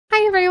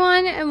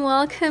everyone, and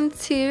welcome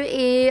to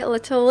a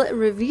little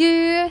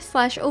review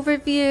slash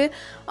overview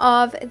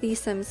of The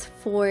Sims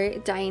 4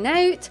 Dine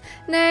Out.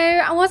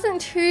 Now, I wasn't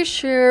too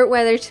sure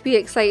whether to be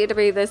excited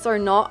about this or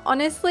not,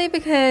 honestly,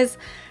 because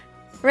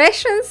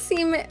restaurants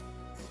seem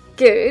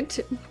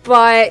good,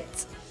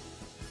 but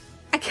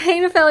I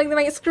kind of felt like they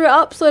might screw it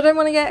up, so I don't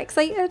want to get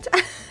excited.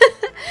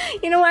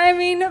 You know what I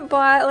mean?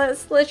 But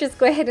let's just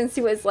go ahead and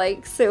see what it's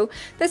like. So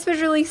this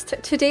was released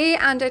today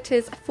and it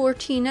is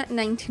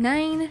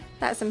 $14.99.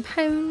 That's in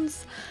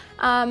pounds.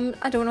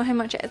 I don't know how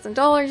much it is in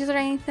dollars or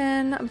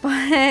anything,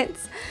 but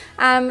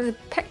the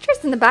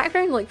pictures in the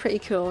background look pretty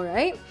cool,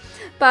 right?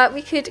 But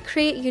we could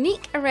create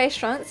unique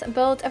restaurants,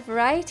 build a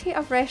variety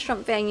of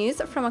restaurant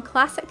venues from a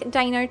classic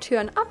diner to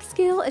an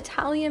upscale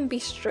Italian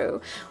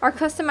bistro, or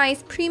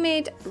customize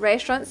pre-made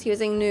restaurants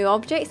using new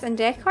objects and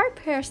decor,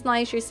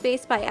 personalize your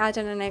space by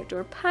adding an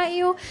outdoor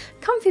patio,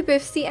 comfy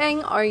booth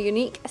seating, or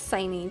unique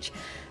signage.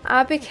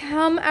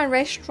 Become a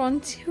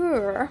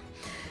restaurateur.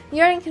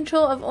 You're in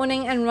control of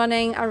owning and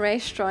running a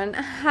restaurant.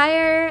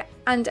 Hire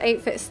and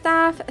outfit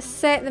staff,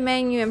 set the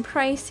menu and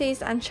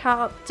prices, and chat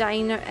up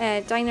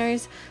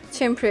diners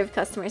to improve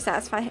customer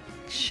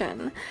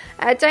satisfaction.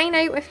 Dine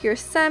out with your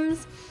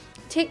Sims.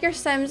 Take your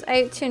Sims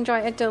out to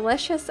enjoy a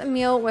delicious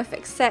meal with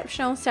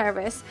exceptional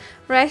service.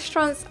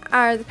 Restaurants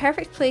are the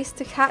perfect place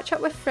to catch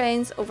up with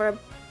friends over a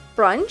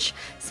brunch,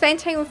 spend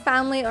time with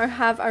family, or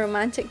have a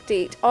romantic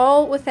date,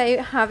 all without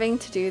having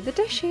to do the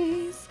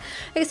dishes.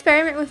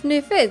 Experiment with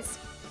new foods.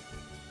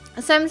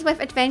 Sims with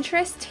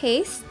adventurous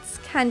tastes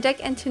can dig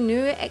into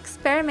new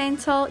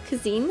experimental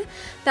cuisine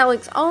that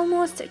looks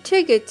almost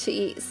too good to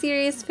eat.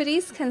 Serious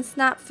foodies can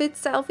snap food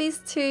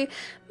selfies to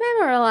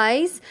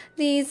memorialize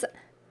these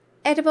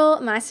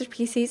edible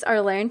masterpieces or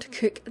learn to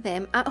cook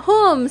them at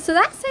home. So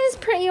that sounds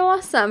pretty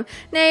awesome.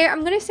 Now, I'm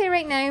going to say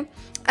right now,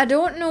 I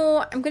don't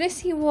know, I'm going to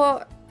see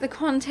what the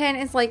content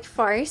is like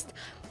first,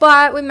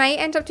 but we might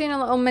end up doing a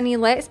little mini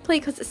let's play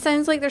because it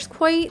sounds like there's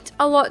quite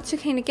a lot to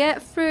kind of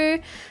get through,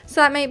 so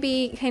that might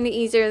be kind of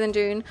easier than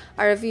doing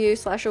a review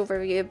slash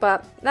overview.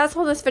 But that's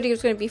all this video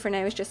is going to be for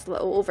now, is just a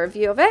little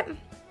overview of it.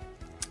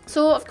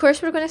 So of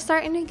course we're going to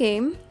start a new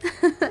game.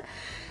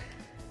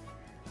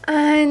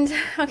 And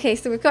okay,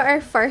 so we've got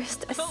our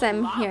first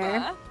sim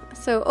here.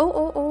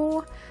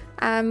 So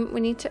we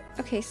need to,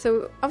 okay,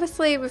 so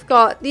obviously we've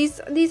got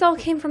these all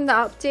came from the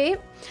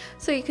update,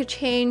 so you could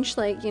change,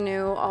 like, you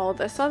know, all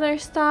this other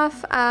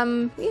stuff.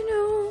 You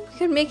know, we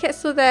could make it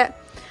so that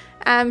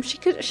she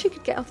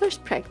could get others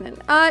pregnant.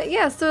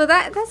 Yeah, so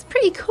that's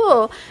pretty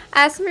cool.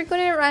 So we're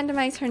going to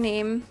randomize her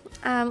name.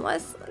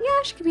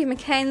 She could be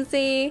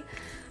Mackenzie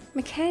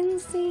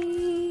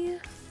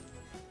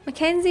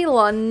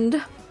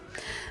Lund.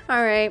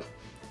 All right,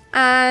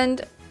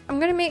 and I'm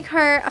gonna make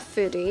her a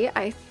foodie,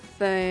 I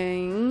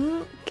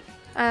think.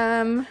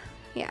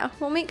 Yeah,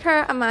 we'll make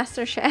her a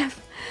master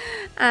chef,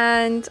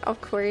 and of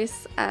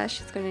course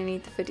she's going to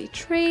need the foodie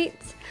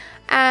treats.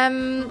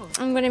 I'm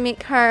going to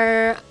make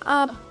her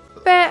a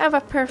bit of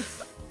a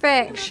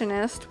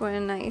perfectionist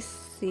when I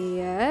see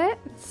it.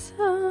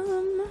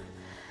 I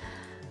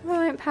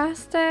went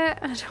past it,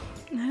 I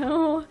don't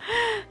know.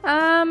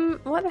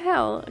 What the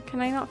hell,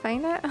 can I not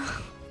find it?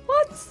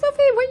 What,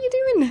 Sophie, what are you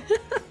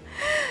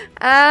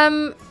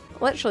doing?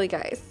 Literally,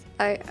 guys,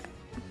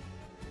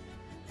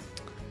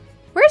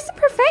 where's the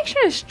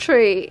perfectionist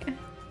trait?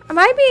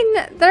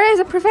 There is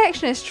a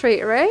perfectionist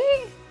trait,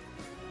 right?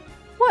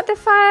 What the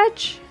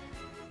fudge?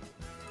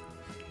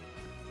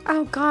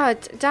 Oh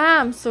god,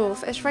 damn,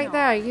 Soph, it's right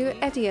there, you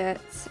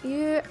idiot.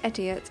 You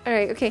idiot.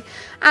 Alright, okay.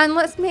 And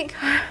let's make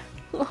her,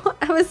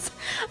 I was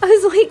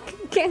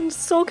like getting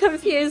so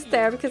confused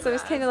there because I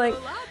was kind of like,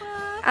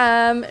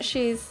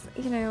 she's,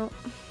 you know,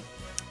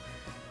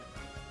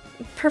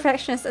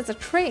 perfectionist is a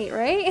trait,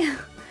 right?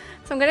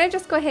 So I'm gonna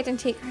just go ahead and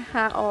take her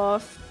hat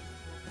off.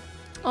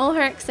 All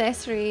her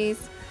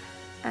accessories.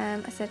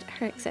 I said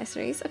her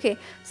accessories. Okay,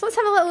 so let's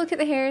have a little look at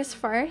the hairs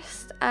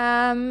first.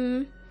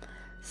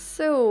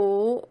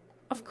 So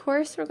of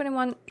course we're going to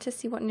want to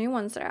see what new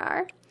ones there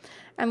are.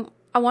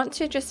 I want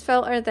to just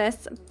filter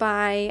this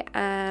by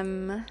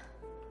Dine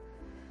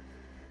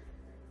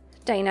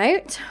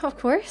Out, of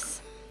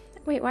course.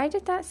 Wait, why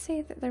did that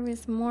say that there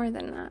was more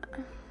than that?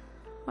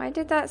 Why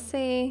did that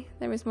say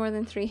there was more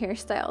than 3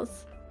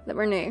 hairstyles that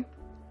were new?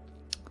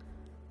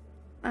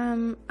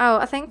 Oh,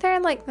 I think they're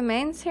like the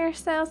men's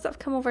hairstyles that have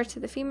come over to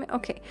the female.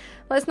 Okay,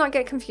 let's not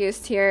get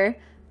confused here.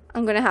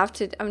 I'm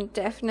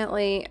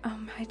definitely, oh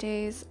my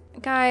days,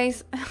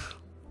 guys. I'm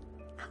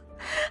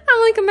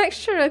like a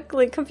mixture of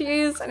like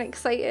confused and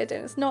excited,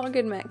 and it's not a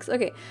good mix.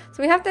 Okay,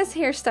 so we have this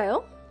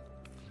hairstyle,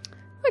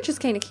 which is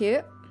kind of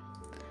cute.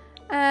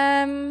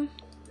 And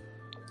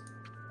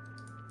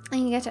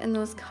you get it in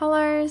those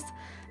colors.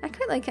 I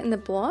quite like it in the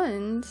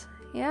blonde.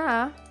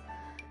 Yeah.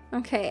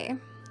 Okay.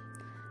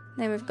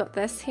 Then we've got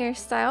this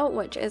hairstyle,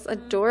 which is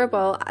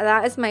adorable.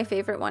 That is my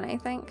favorite one, I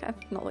think. I've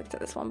not looked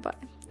at this one, but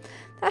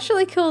that's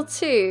really cool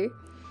too.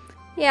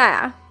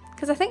 Yeah,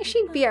 because I think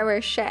she'd be our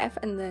chef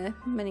in the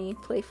mini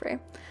playthrough.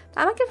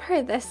 But I'm gonna give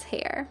her this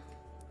hair.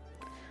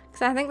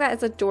 because I think that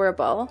is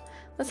adorable.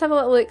 Let's have a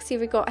little look, see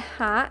if we got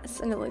hats,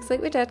 and it looks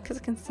like we did because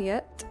I can see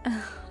it.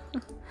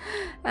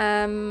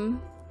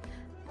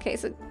 Okay,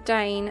 so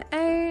Dine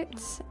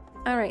out.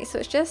 Alright, so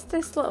it's just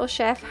this little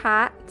chef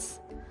hat.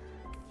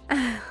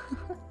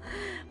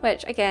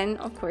 Which, again,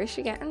 of course,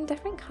 you get in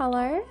different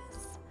colours.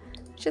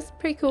 Which is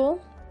pretty cool.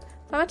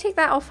 So I'm going to take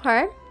that off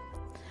her.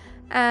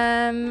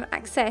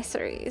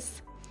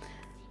 Accessories.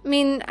 I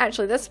mean,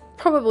 actually, this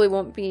probably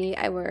won't be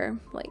our,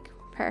 like,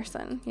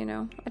 person, you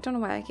know. I don't know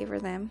why I gave her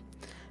them.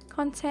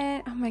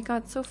 Content. Oh my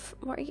god, so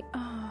what are you?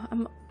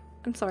 Oh,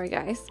 I'm sorry,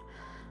 guys.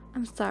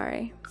 I'm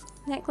sorry.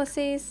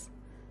 Necklaces.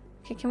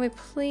 Okay, can we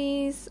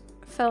please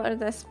filter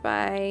this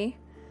by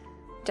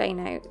Dine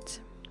out?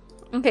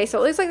 Okay, so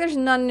it looks like there's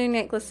none new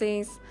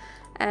necklaces.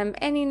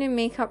 Any new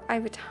makeup, I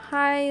would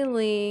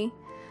highly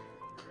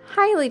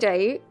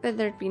doubt that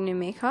there'd be new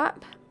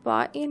makeup.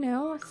 But, you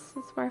know, it's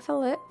worth a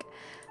look.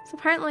 So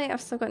apparently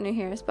I've still got new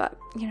hairs, but,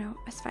 you know,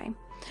 it's fine.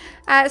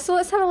 So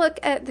let's have a look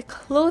at the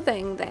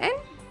clothing then.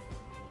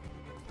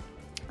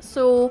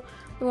 So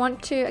we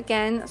want to,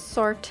 again,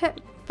 sort it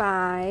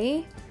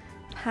by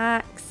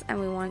packs, and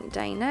we want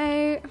Dine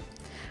out.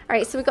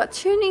 Alright, so we got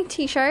 2 new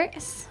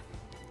t-shirts.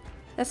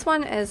 This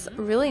one is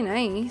really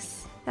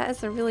nice. That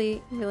is a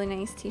really, really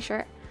nice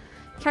t-shirt.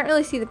 Can't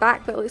really see the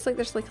back, but it looks like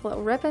there's like a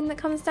little ribbon that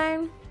comes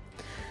down.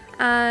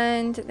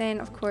 And then,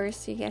 of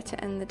course, you get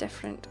it in the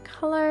different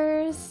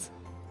colours.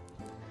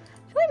 I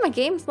feel like my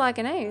game's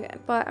lagging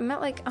out, but I'm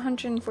at like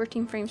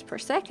 114 frames per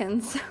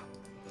second, so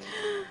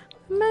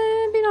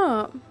maybe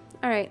not.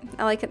 Alright,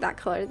 I like it that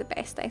colour the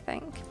best, I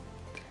think.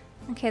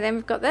 Okay, then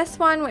we've got this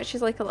one, which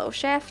is like a little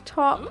chef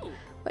top,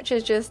 which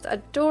is just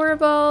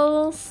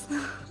adorable.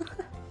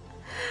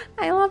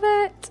 I love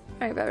it.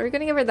 Alright, but we're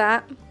going to give her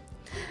that.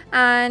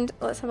 And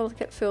let's have a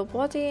look at full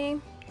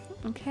body.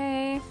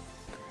 Okay.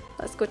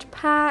 Let's go to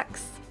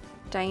packs.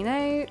 Dine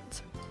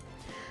out.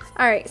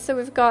 Alright, so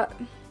we've got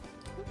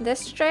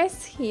this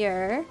dress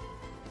here,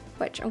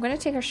 which I'm going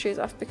to take her shoes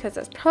off because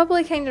it's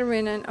probably kind of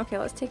ruining. Okay,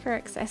 let's take her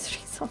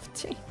accessories off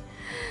too.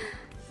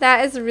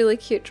 That is a really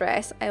cute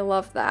dress. I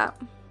love that.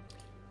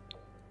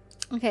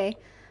 Okay.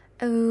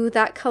 Oh,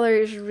 that colour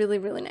is really,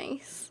 really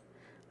nice.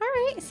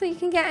 Alright, so you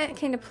can get it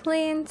kind of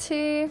plain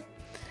too.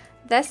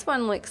 This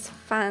one looks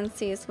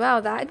fancy as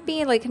well. That'd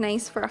be like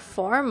nice for a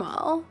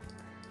formal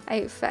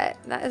outfit.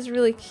 That is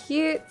really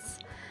cute.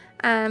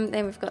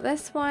 Then we've got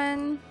this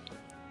one.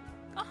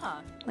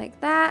 Like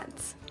that.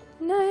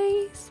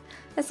 Nice.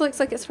 This looks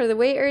like it's for the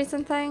waiters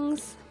and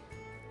things,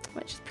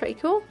 which is pretty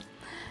cool.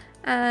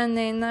 And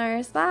then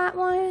there's that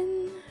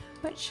one,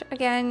 which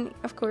again,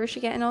 of course,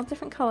 you get in all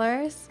different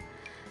colours.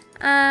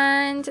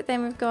 And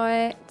then we've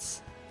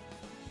got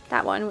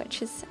that one,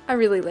 which is, I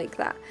really like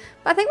that.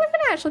 But I think we're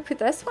going to actually put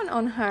this one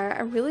on her.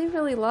 I really,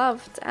 really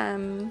loved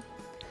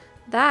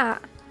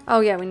that. Oh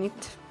yeah, we need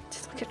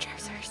to look at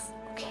trousers.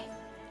 Okay.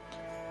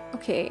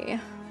 Okay,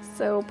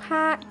 so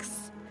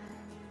packs,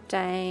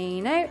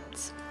 Dine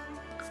out.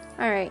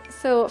 Alright,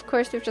 so of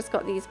course we've just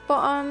got these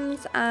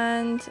bottoms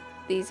and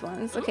these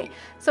ones. Okay,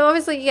 so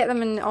obviously you get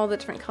them in all the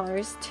different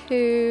colours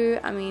too.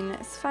 I mean,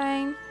 it's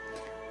fine.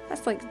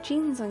 That's like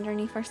jeans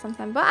underneath or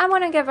something. But I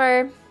want to give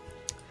her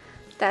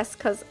this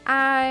because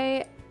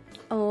I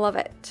love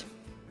it.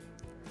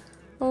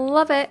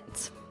 Love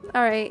it.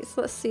 Alright,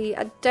 so let's see.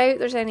 I doubt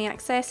there's any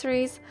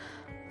accessories,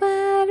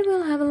 but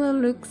we'll have a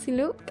little look-see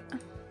look.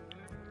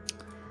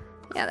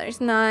 Yeah,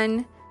 there's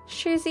none.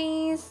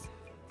 Shoesies.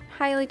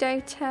 Highly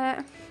doubt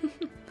it.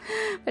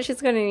 But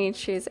she's going to need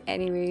shoes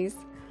anyways.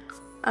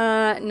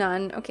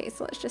 None. Okay,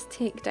 so let's just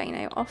take Dine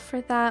out off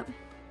for that.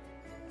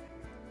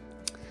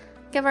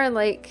 Give her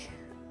like,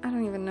 I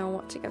don't even know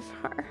what to give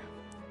her.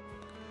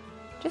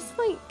 Just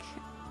like,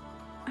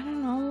 I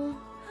don't know,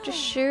 just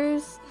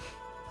shoes.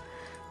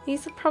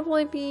 These would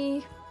probably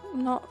be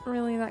not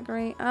really that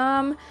great.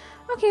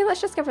 Okay, let's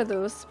just give her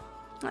those.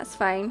 That's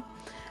fine.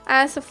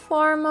 So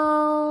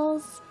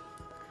formals.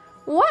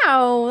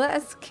 Wow,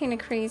 that is kind of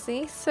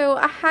crazy. So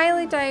I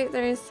highly doubt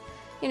there's,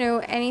 you know,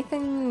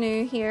 anything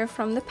new here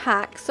from the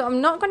pack. So I'm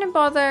not going to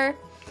bother,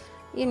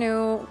 you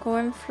know,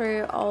 going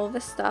through all the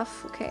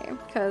stuff, okay?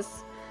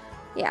 Because,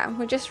 yeah,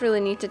 we just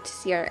really needed to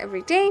see her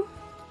every day.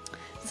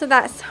 So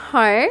that's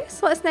her.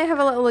 So let's now have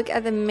a little look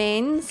at the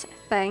men's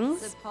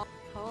things.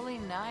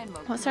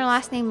 What's her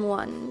last name?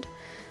 Lund.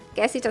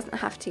 Guess he doesn't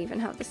have to even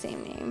have the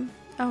same name.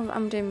 Oh,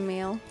 I'm doing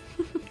male.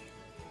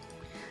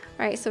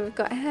 Alright, so we've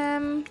got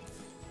him.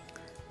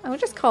 I will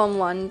just call him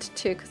Lund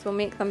too, because we'll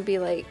make them be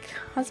like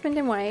husband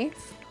and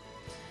wife.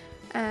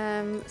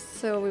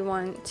 So we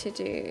want to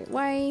do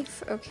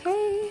wife.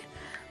 Okay.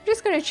 I'm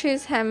just going to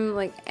choose him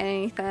like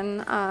anything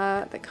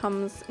that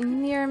comes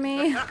near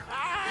me.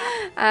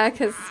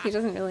 Because he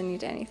doesn't really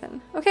need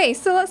anything. Okay,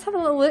 so let's have a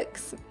little look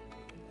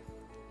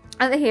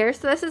at the hair.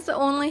 So this is the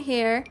only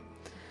hair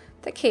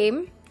that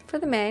came for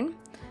the men. And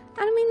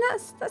I mean,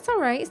 that's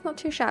alright. It's not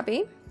too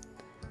shabby.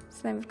 So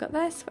then we've got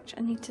this, which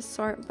I need to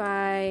sort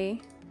by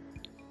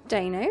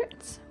Dine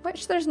out,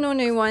 which there's no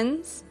new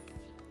ones.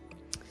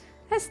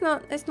 It's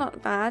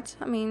not bad.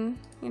 I mean,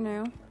 you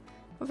know,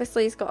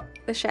 Obviously he's got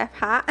the chef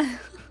hat.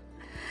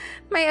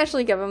 Might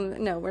actually give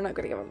him, no, we're not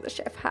going to give him the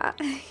chef hat.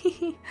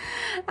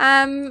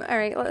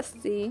 Alright, let's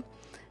see.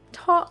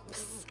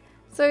 Tops.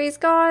 So he's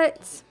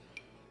got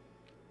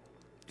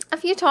a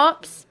few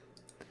tops.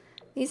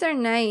 These are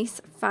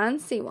nice,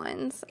 fancy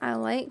ones. I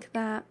like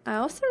that. I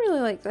also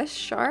really like this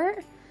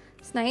shirt.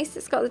 It's nice.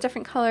 It's got the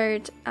different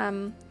coloured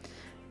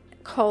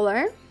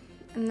collar.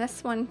 And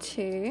this one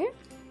too.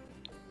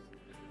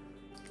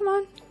 Come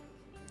on.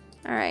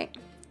 Alright.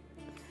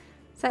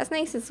 So that's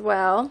nice as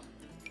well.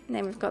 And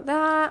then we've got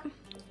that.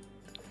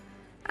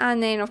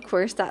 And then of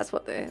course that's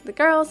what the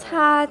girls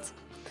had.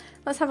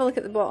 Let's have a look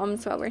at the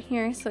bottoms while we're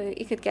here. So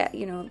you could get,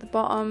 you know, the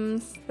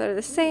bottoms. They're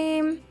the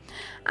same.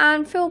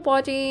 And full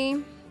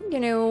body, you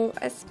know,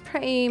 it's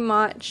pretty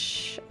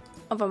much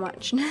of a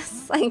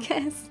muchness, I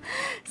guess.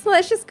 So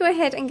let's just go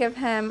ahead and give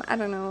him, I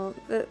don't know,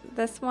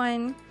 this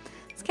one.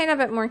 It's kind of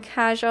a bit more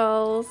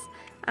casuals.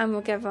 And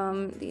we'll give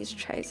him these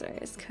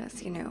trousers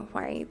because, you know,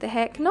 why the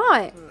heck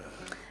not?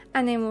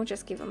 And then we'll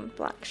just give him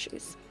black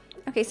shoes.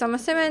 Okay, so I'm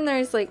assuming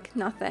there's like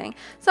nothing.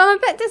 So I'm a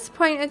bit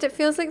disappointed. It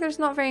feels like there's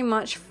not very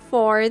much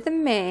for the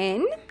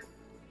men.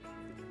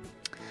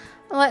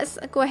 Let's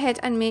go ahead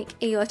and make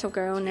a little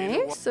girl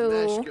now.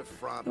 So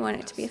we want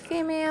it to be a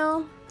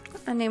female.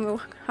 And then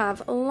we'll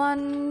have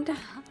Lund.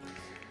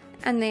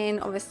 And then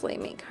obviously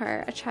make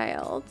her a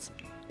child.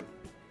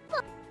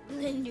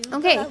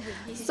 Okay,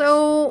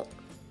 so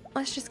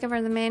let's just give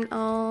her the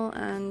mental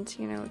and,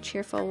 you know,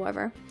 cheerful,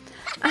 whatever.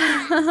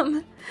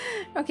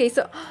 Okay,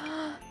 so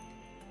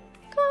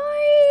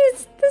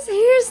guys, this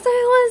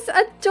hairstyle is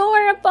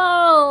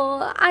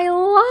adorable. I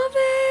love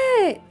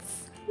it.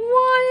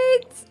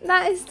 What?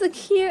 That is the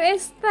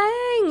cutest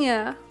thing.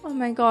 Oh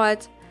my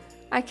god.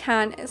 I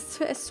can't. It's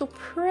so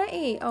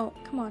pretty. Oh,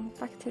 come on.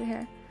 Back to the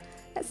hair.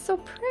 It's so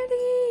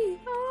pretty.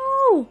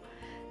 Oh,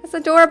 it's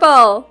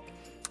adorable.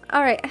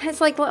 Alright, it's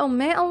like little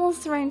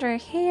metals around her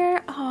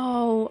hair.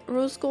 Oh,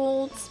 rose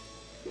golds.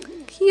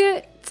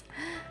 Cute.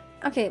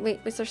 Okay, wait,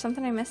 was there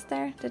something I missed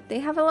there? Did they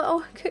have a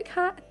little cook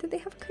hat? Did they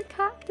have a cook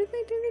hat? Did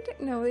they do?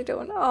 No, they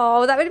don't.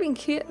 Oh, that would have been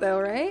cute though,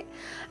 right?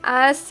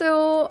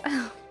 So,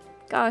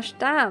 gosh,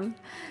 damn.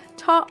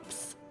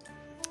 Tops.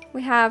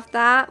 We have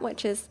that,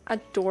 which is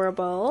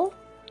adorable.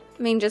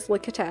 I mean, just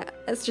look at it.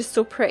 It's just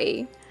so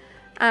pretty.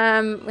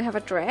 We have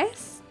a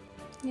dress,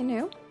 you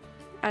know.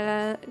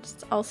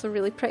 It's also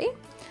really pretty.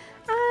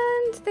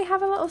 And they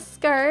have a little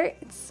skirt.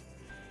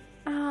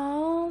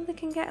 Oh, they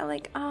can get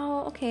like,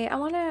 oh, okay. I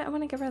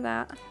wanna give her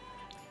that.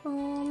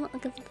 Oh,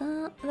 look at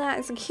that. That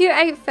is a cute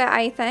outfit,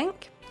 I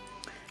think.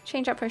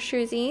 Change up her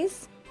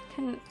shoesies.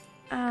 Can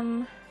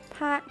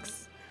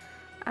packs.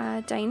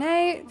 Dine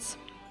out.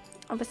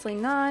 Obviously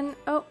none.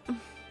 Oh,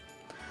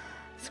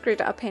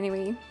 screwed it up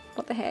anyway.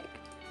 What the heck?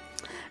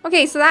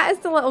 Okay, so that is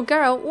the little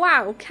girl.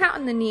 Wow, cat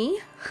on the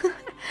knee.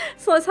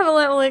 So let's have a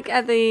little look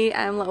at the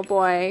little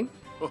boy.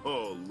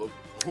 Oh, look.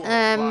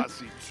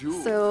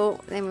 So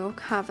then we'll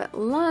have it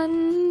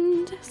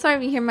Lund. Sorry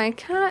if you hear my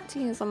cat,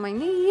 he is on my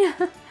knee.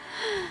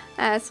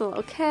 It's a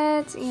little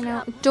kid, you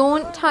know.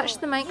 Don't touch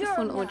the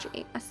microphone,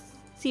 OJ.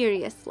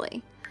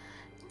 Seriously.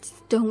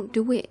 Just don't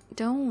do it.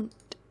 Don't.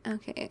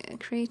 Okay,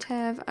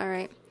 creative.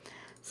 Alright.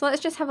 So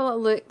let's just have a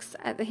little look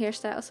at the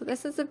hairstyle. So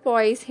this is the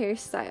boy's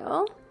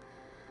hairstyle.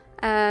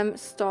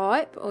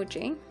 Stop,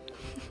 OJ.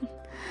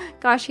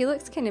 Gosh, he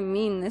looks kind of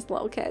mean, this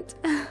little kid.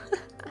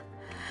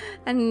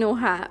 And no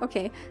hat.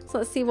 Okay, so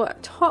let's see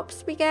what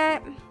tops we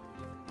get.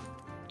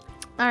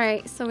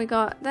 Alright, so we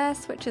got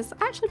this, which is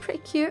actually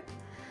pretty cute.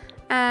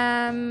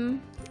 And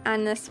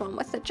this one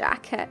with the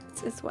jacket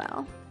as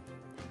well.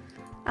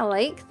 I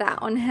like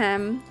that on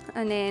him.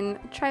 And then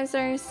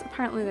trousers,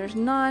 apparently there's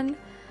none.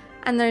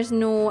 And there's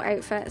no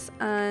outfits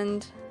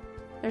and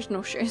there's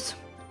no shoes.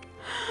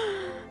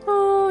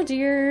 Oh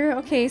dear.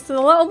 Okay, so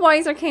the little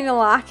boys are kind of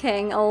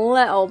lacking a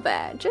little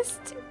bit.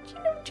 Just, you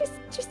know,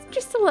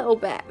 just a little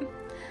bit.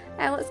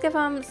 Let's give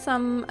them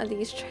some of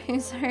these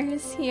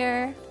trousers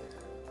here.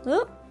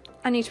 Oh,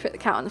 I need to put the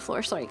cat on the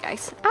floor. Sorry,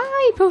 guys.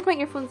 I pulled my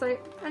earphones out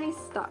and he's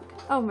stuck.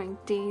 Oh my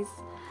days.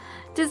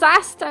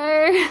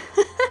 Disaster.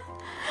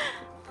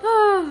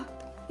 Oh,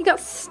 he got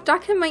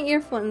stuck in my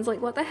earphones.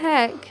 Like, what the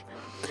heck?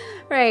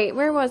 Right,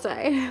 where was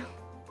I?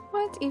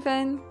 What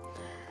even?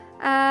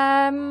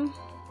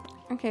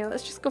 Okay,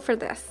 let's just go for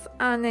this.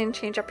 And then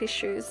change up his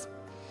shoes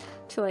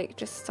to like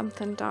just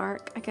something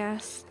dark, I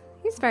guess.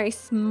 He's very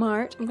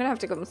smart. I'm going to have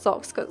to give him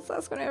socks because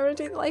that's going to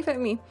irritate the life out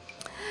of me.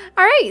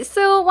 Alright,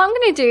 so what I'm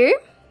going to do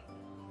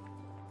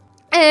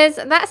is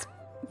that's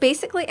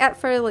basically it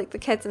for like the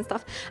kids and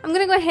stuff. I'm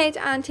going to go ahead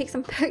and take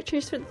some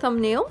pictures for the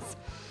thumbnails.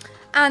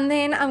 And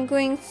then I'm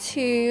going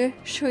to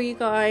show you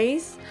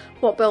guys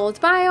what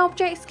Build Buy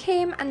objects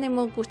came. And then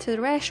we'll go to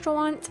the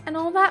restaurant and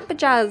all that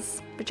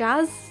jazz.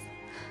 Jazz.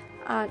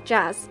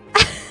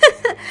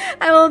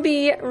 I will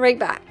be right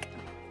back.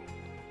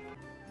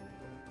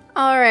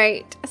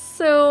 Alright,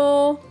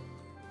 so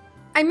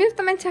I moved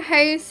them into a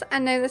house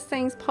and now this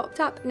thing's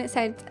popped up and it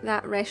said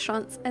that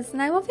restaurants is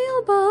now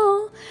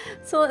available.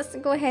 So let's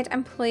go ahead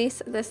and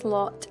place this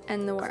lot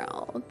in the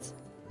world.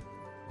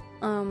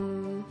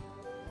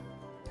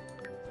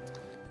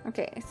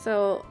 Okay,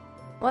 so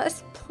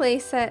let's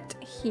place it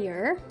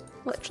here,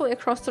 literally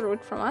across the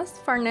road from us,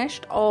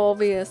 furnished,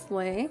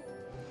 obviously.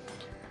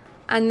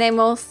 And then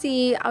we'll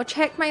see, I'll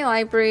check my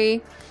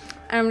library,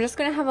 and I'm just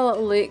gonna have a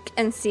little look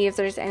and see if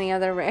there's any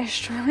other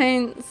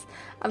restaurants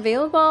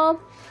available.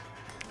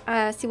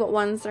 See what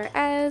ones there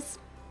is.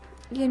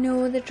 You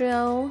know the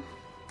drill.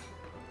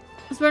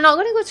 So we're not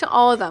going to go to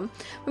all of them.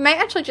 We might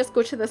actually just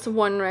go to this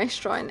one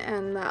restaurant,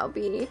 and that'll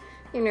be,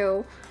 you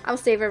know, I'll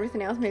save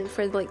everything else maybe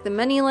for like the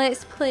mini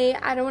let's play.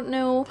 I don't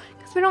know,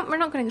 because we're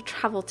not going to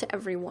travel to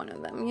every one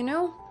of them, you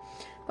know.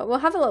 But we'll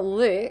have a little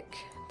look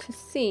to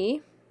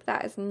see.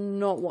 That is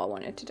not what I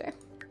wanted to do.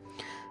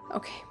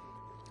 Okay,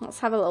 let's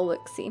have a little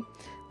look. See,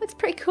 looks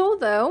pretty cool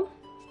though.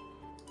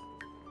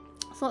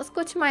 So let's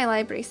go to my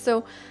library.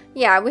 So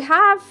yeah, we've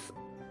got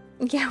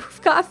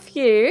a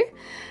few.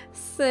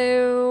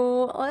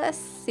 So let's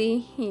see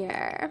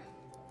here.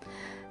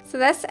 So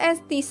this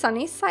is the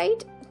sunny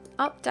side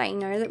up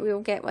diner that we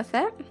will get with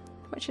it,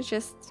 which is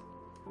just,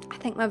 I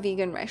think my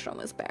vegan restaurant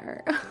was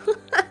better.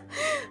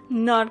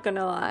 Not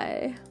gonna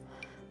lie.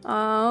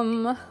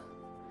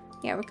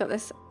 Yeah, we've got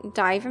this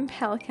dive and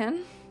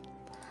pelican.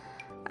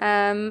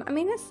 I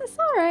mean, it's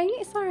alright,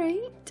 it's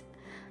alright.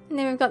 And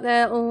then we've got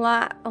the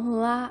La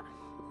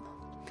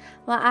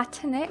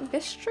Atenet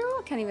Bistro.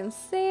 I can't even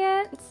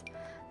say it.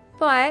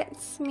 But,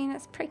 I mean,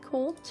 it's pretty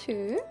cool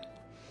too.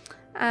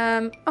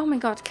 Oh my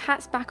god,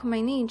 cat's back on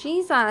my knee.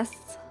 Jesus.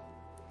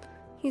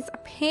 He's a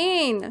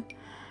pain.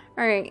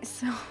 Alright,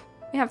 so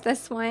we have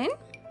this one.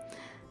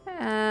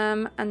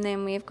 And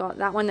then we've got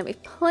that one that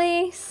we've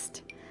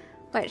placed,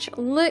 which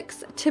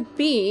looks to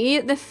be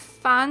the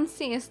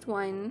fanciest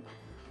one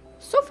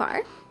so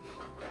far.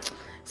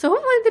 So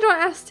hopefully they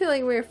don't ask to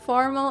like wear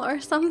formal or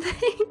something,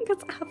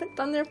 because I haven't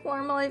done their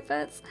formal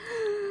outfits.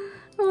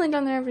 I've only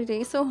done their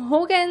everyday. So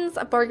Hogan's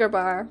a burger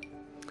bar.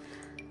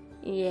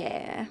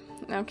 Yeah.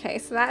 Okay,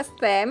 so that's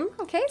them.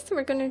 Okay, so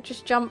we're gonna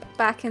just jump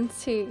back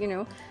into, you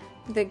know,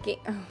 the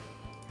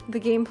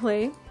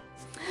gameplay,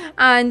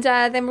 and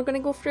then we're gonna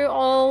go through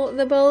all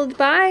the build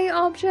buy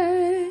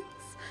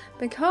objects,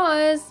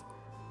 because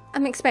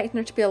I'm expecting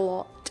there to be a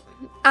lot,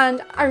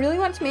 and I really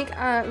want to make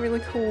a really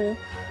cool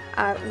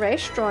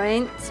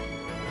restaurant.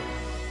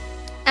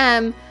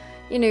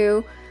 You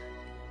know,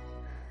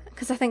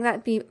 because I think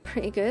that'd be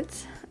pretty good.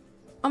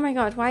 Oh my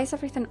god, why is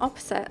everything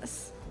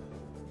opposites?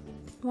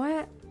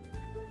 What?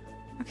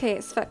 Okay,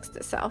 it's fixed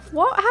itself.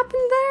 What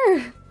happened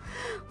there?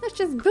 Let's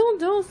just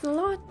bulldoze a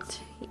lot.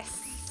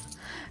 Yes.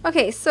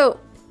 Okay, so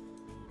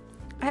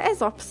it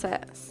is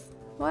opposites.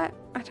 What?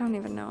 I don't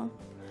even know.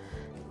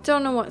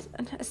 Don't know what.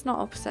 It's not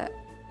opposite.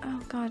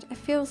 Oh god, it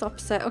feels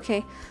opposite.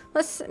 Okay,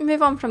 let's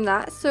move on from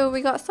that. So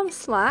we got some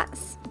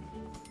slats,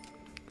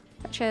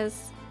 which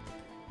is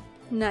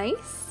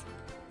nice.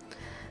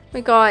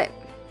 We got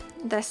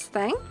this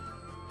thing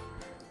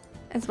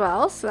as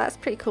well, so that's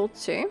pretty cool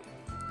too.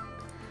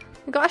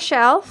 We got a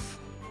shelf,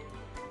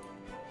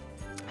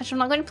 which I'm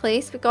not going to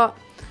place. We got,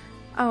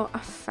 oh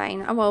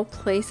fine, I will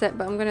place it,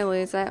 but I'm going to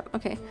lose it.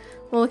 Okay,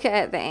 we'll look at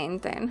it at the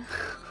end then.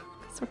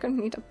 So we're going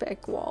to need a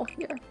big wall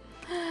here.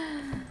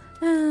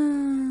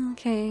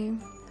 Okay,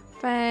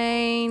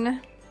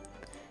 fine.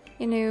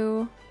 You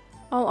know,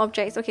 all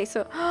objects. Okay,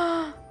 so,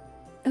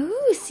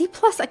 ooh, C+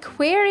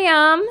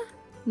 aquarium.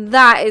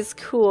 That is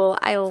cool.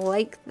 I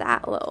like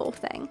that little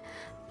thing.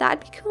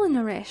 That'd be cool in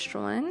the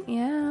restaurant.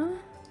 Yeah.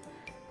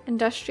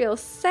 Industrial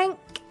sink.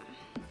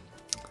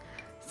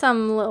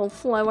 Some little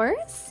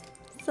flowers.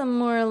 Some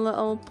more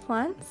little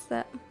plants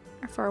that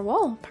are for a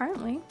wall,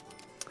 apparently.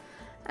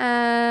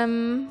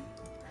 Some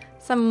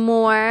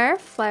more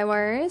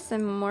flowers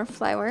and more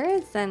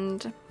flowers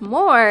and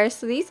more.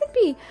 So these would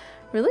be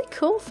really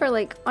cool for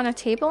like on a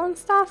table and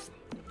stuff.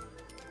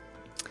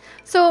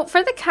 So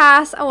for the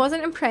cast, I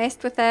wasn't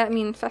impressed with it. I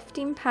mean,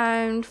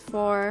 £15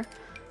 for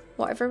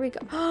whatever we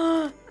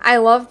got. I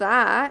love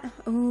that.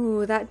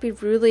 Ooh, that'd be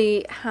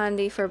really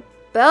handy for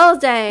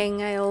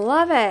building. I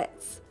love it.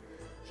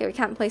 Okay, we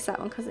can't place that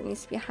one because it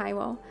needs to be a high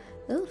wall.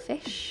 Ooh,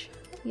 fish.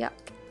 Yuck.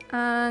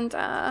 And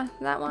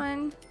that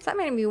one, is that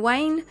meant to be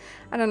wine?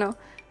 I don't know.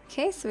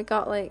 Okay, so we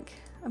got like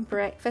a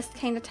breakfast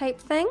kind of type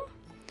thing.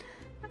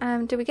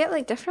 Do we get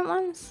like different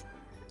ones?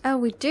 Oh,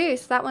 we do.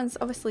 So that one's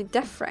obviously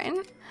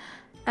different.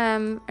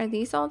 Are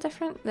these all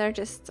different? They're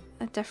just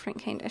a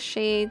different kind of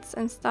shades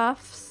and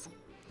stuff,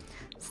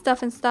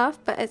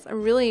 but it's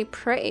really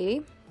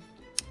pretty.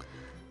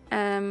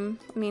 I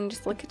mean,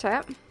 just look at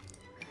it.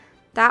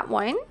 That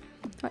one,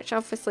 which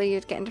obviously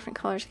you'd get in different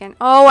colors again.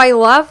 Oh, I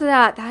love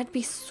that. That'd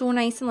be so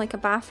nice in like a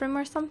bathroom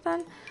or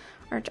something.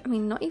 Or, I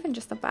mean, not even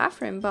just a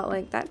bathroom, but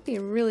like that'd be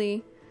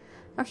really...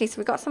 Okay, so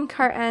we got some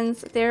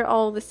curtains. They're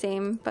all the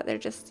same, but they're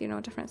just, you know,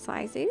 different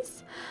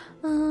sizes.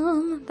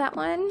 That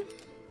one.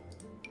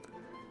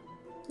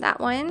 That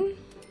one.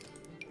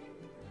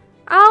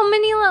 Oh,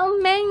 many little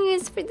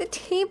menus for the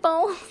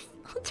table.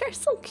 They're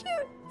so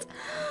cute.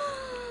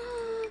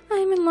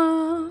 I'm in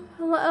love.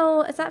 A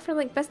little, is that for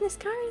like business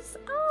cards?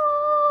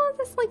 Oh,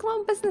 that's like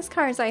little business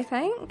cards, I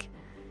think.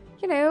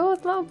 you know,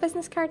 little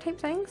business card type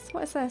things.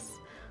 What is this?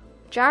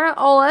 Jar of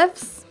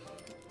olives.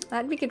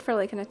 That'd be good for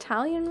like an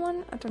Italian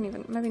one. I don't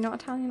even, maybe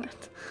not Italian. I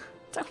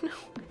don't know.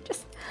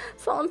 Just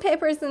salt and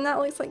peppers, and that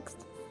looks like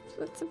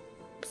it's a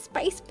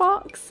spice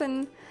box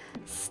and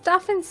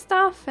stuff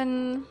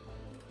and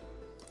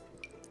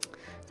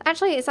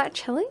actually, is that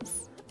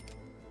chilies?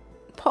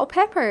 Pot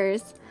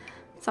peppers,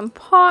 some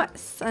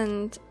pots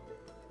and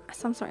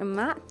some sort of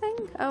mat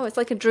thing. Oh, it's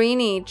like a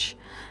drainage.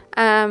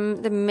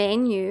 The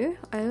menu.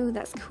 Oh,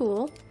 that's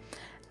cool.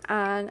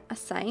 And a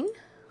sign.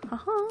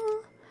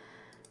 Haha.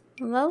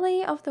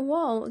 Lily of the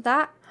wall.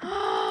 That.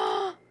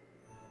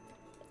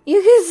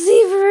 You can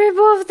see through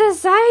both the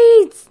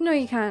sides. No,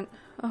 you can't.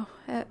 Oh,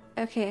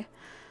 okay.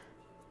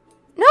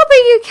 No, but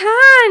you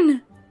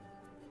can.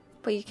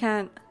 But you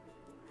can't.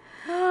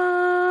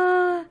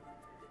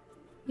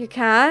 You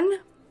can,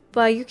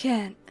 but you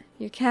can't.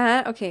 You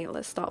can't. Okay,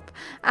 let's stop.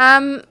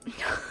 I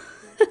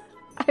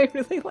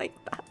really like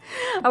that.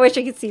 I wish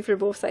I could see through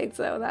both sides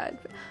though. That.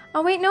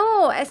 Oh wait,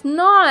 no, it's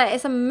not.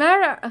 It's a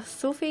mirror. Oh,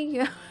 Sophie,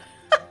 you.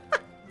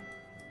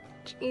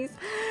 Jeez.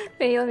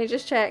 Wait, let me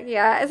just check.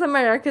 Yeah, it's a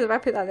mirror because if I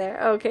put that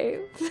there. Okay.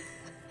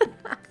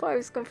 I thought I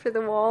was going through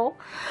the wall.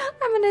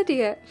 I'm an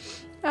idiot.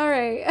 All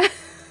right.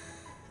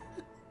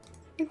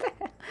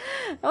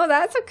 Oh,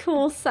 that's a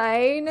cool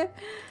sign.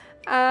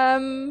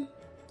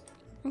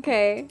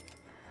 Okay.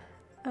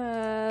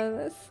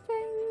 This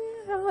thing.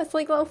 Oh, it's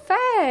like little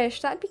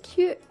fish. That'd be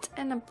cute.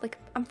 And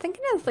I'm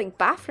thinking of like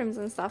bathrooms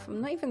and stuff.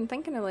 I'm not even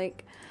thinking of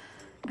like.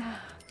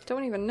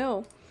 Don't even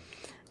know.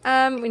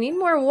 We need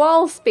more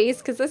wall space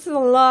because this is a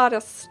lot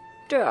of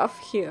stuff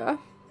here.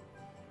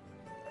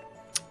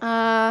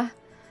 God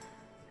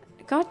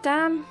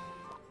damn.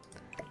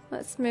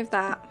 Let's move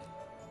that.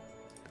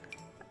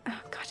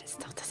 Oh god, it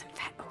still doesn't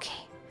fit.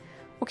 Okay.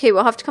 Okay,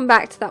 we'll have to come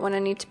back to that when I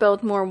need to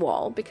build more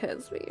wall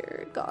because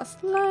we're got a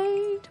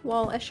slight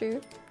wall issue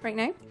right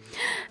now.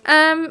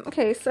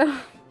 Okay, so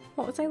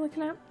what was I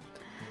looking at?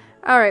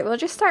 Alright, we'll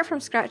just start from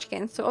scratch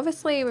again. So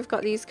obviously we've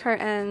got these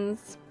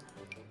curtains.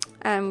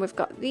 We've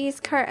got these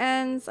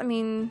curtains. I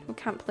mean, we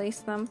can't place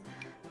them.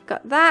 We've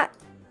got that.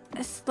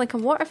 It's like a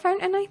water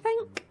fountain, I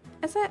think.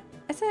 Is it?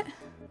 Is it?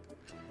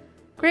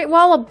 Great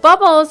wall of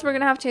bubbles. We're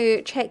gonna have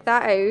to check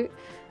that out.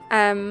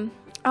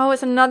 Oh,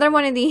 it's another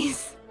one of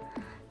these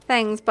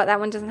things, but that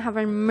one doesn't have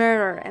a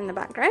mirror in the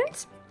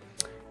background.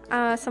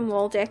 Some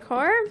wall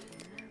decor.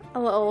 A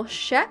little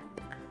ship,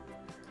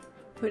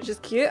 which is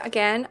cute.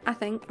 Again,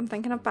 I'm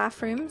thinking of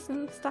bathrooms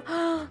and stuff.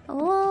 A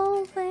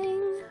little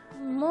thing.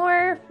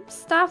 More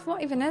stuff.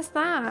 What even is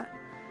that?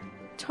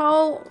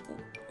 Tall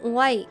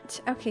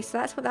light. Okay, so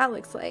that's what that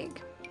looks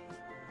like.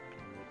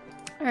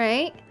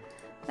 Alright.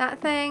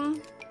 That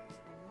thing.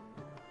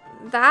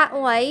 That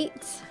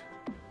light.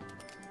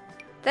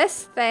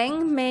 This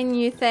thing.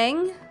 Menu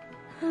thing.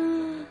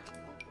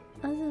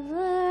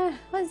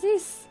 What's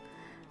this?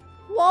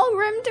 Wall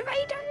room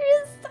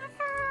dividers.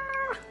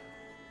 Ah!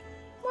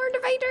 More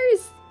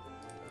dividers.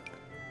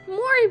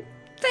 More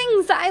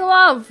things that I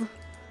love.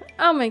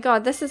 Oh my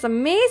god, this is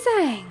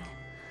amazing.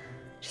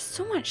 Just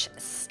so much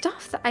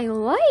stuff that I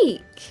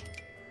like.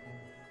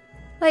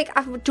 Like,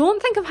 I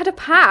don't think I've had a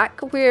pack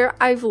where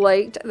I've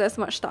liked this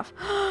much stuff.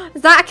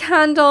 Is that a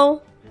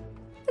candle?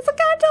 It's a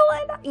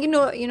candle. You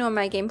know in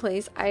my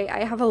gameplays,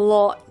 I have a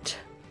lot.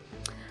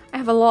 I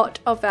have a lot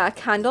of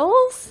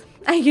candles.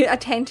 I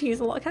tend to use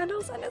a lot of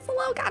candles, and it's a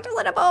little candle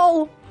in a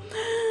bowl.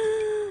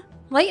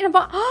 Light in a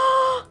bowl.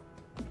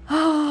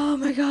 Oh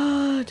my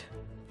god.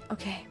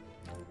 Okay.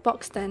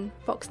 Boxed in,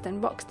 boxed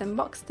in, boxed in,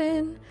 boxed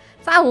in.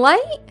 Is that a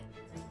light?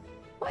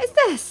 What is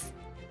this?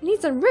 It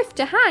needs a roof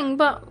to hang,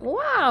 but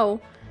wow.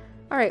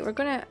 Alright, we're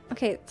gonna,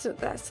 okay, so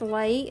that's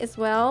light as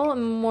well,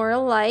 and more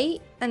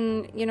light,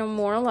 and you know,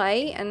 more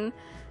light, and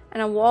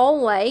a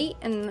wall light,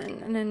 and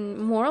then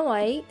more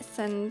lights,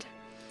 and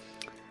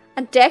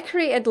a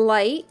decorated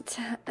light,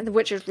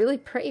 which is really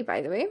pretty,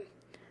 by the way.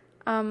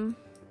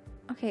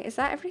 Okay, is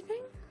that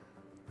everything?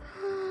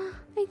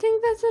 I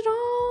think that's it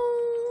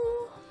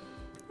all.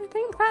 I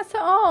think that's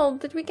it all.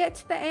 Did we get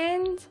to the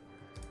end?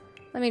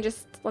 Let me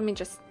just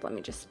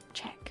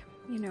check,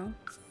 you know.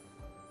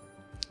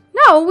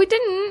 No, we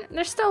didn't.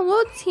 There's still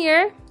loads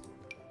here.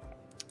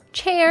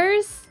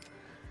 Chairs.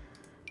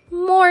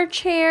 More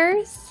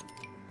chairs.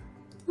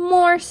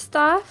 More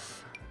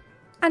stuff.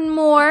 And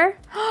more.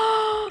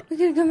 We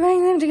can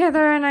combine them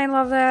together and I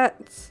love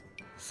that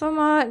so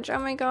much. Oh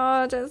my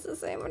god, it's the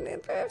same with the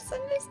person.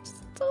 It's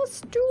just so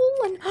stool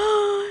and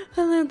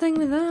a little thing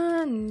with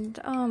that. And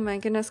oh my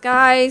goodness,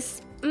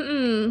 guys.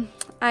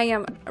 I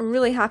am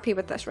really happy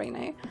with this right now.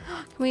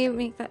 Can we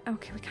make that?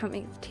 Okay, we can't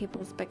make the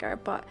tables bigger,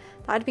 but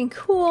that'd been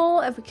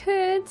cool if we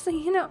could. So,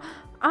 you know,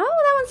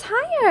 oh, that one's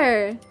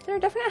higher. There are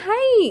different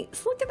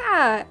heights. Look at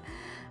that.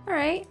 All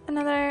right,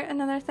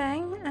 another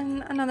thing,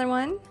 and another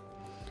one,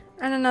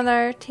 and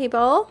another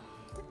table,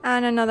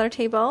 and another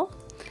table,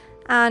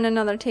 and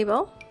another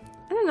table,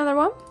 and another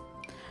one,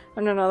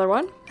 and another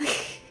one.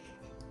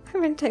 How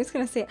many times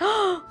can I say?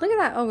 Oh, look at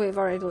that. Oh, we've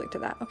already looked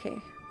at that.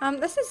 Okay.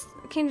 This is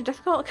kind of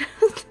difficult.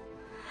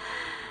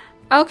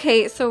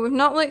 Okay, so we've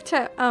not looked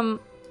at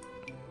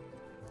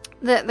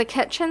the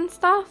kitchen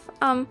stuff.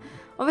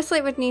 Obviously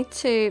it would need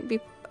to be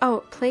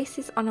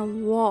places on a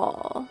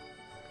wall.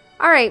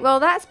 Alright, well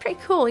that's pretty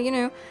cool, you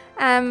know.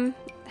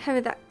 How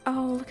would that,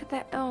 oh look at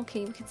that, oh,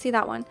 okay, we can see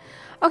that one.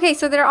 Okay,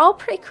 so they're all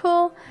pretty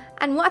cool,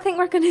 and what I think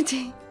we're gonna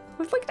do,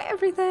 we've looked at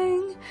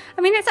everything.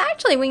 I mean, it's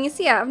actually, when you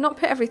see it, I've not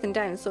put everything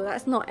down, so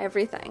that's not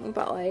everything,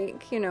 but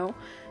like, you know,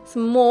 it's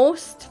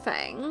most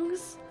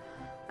things.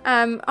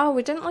 Oh,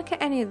 we didn't look at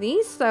any of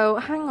these, so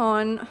hang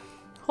on,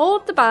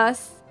 hold the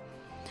bus.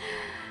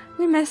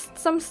 We missed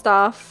some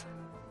stuff.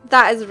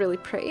 That is really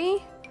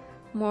pretty.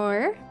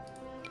 More.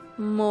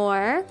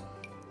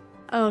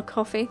 Oh,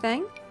 coffee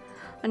thing.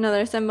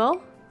 Another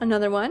symbol.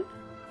 Another one.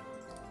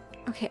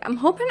 Okay, I'm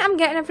hoping I'm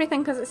getting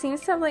everything because it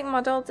seems to have like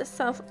muddled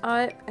itself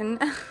out,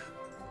 and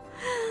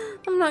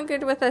I'm not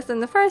good with this in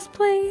the first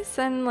place,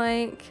 and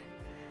like,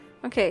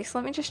 okay, so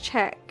let me just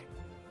check,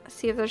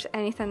 see if there's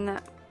anything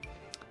that,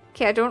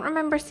 okay, I don't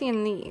remember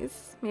seeing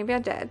these, maybe I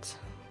did,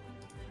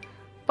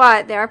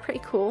 but they are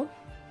pretty cool.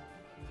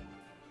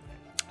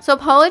 So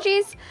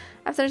apologies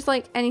if there's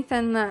like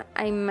anything that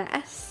I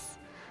miss,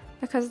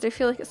 because I do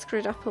feel like it's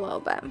screwed up a little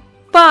bit.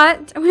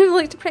 But we've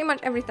looked at pretty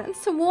much everything.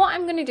 So what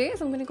I'm going to do is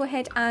I'm going to go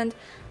ahead and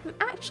I'm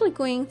actually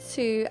going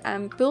to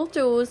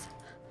bulldoze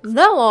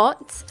the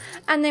lot.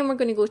 And then we're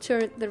going to go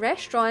to the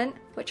restaurant,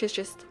 which is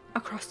just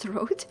across the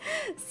road.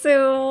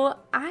 So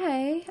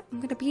I am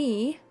going to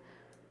be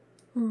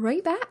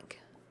right back.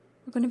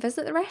 We're going to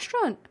visit the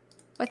restaurant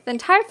with the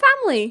entire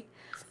family.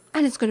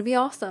 And it's going to be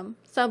awesome.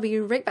 So I'll be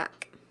right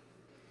back.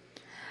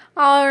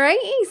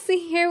 Alrighty, so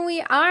here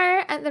we are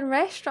at the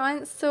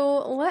restaurant.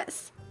 So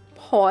let's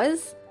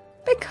pause,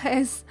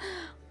 because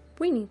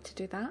we need to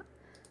do that.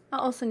 I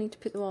also need to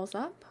put the walls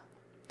up.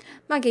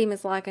 My game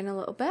is lagging a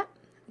little bit.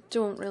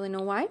 Don't really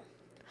know why.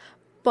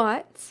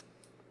 But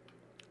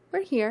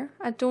we're here.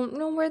 I don't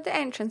know where the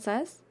entrance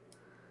is.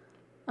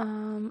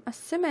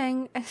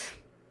 Assuming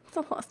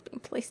the lot's being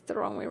placed the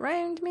wrong way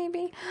around,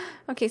 maybe.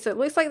 Okay, so it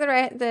looks like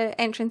the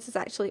entrance is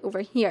actually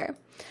over here.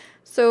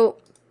 So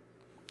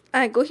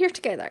go here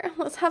together.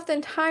 Let's have the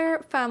entire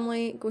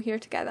family go here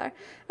together.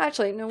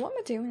 Actually, no, what am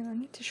I doing? I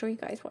need to show you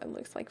guys what it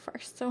looks like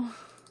first. So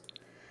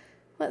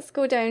let's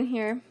go down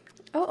here.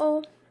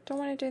 Oh, don't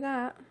want to do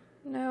that.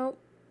 No.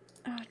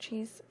 Oh,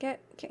 jeez. Get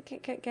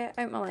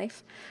out my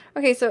life.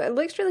 Okay, so it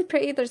looks really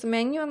pretty. There's a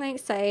menu on the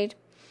outside.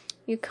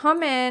 You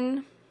come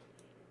in,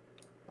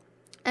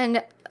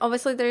 and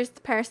obviously there's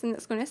the person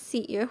that's going to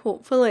seat you,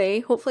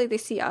 hopefully they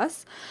see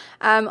us.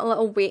 A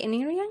little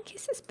waiting area in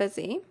case it's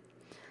busy.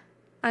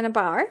 And a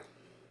bar,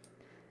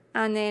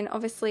 and then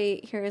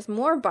obviously here's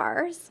more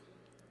bars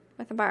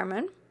with a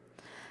barman,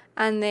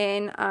 and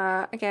then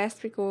I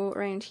guess we go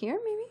around here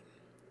maybe,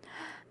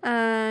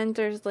 and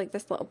there's like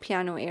this little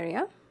piano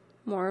area,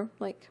 more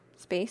like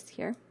space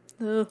here.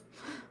 Ugh.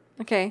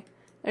 Okay,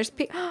 there's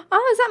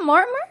oh, is that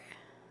Mortimer?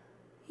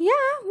 Yeah,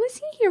 who's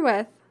he here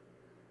with?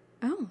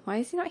 Oh, why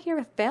is he not here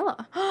with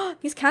Bella?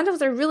 These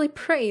candles are really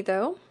pretty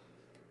though.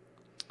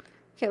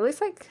 Okay, it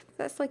looks like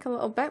that's like a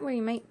little bit where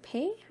you might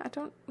pay. I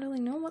don't really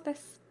know what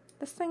this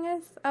thing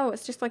is. Oh,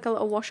 it's just like a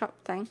little wash up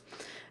thing.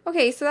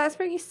 Okay, so that's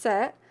where you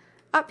sit.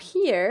 Up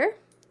here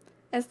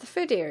is the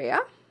food area,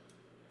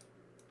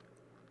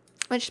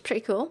 which is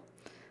pretty cool.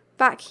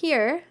 Back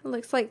here, it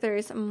looks like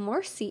there's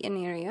more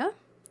seating area.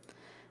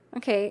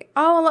 Okay,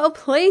 oh, a little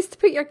place to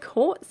put your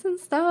coats and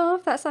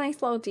stuff. That's a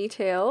nice little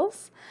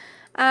details.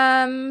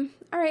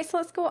 Alright, so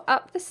let's go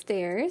up the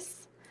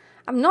stairs.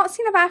 I've not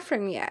seen a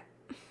bathroom yet,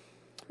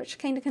 which is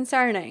kind of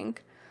concerning,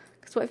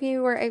 because what if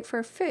you were out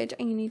for food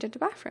and you needed a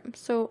bathroom?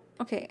 So,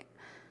 okay,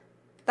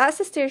 that's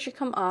the stairs you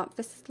come up.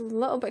 This is a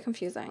little bit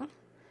confusing.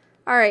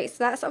 Alright, so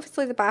that's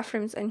obviously the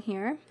bathrooms in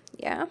here,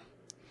 yeah.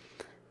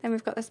 Then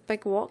we've got this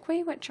big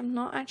walkway, which I'm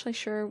not actually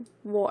sure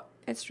what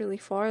it's really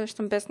for. There's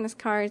some business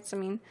cards. I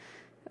mean,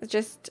 it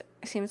just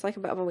seems like a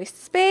bit of a waste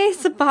of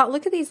space, but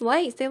look at these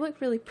lights. They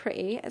look really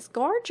pretty. It's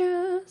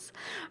gorgeous.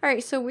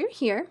 Alright, so we're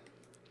here.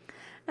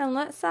 And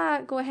let's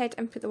go ahead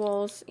and put the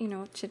walls, you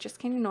know, to just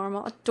kind of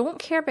normal. I don't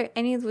care about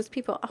any of those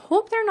people. I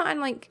hope they're not in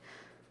like,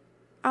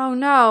 oh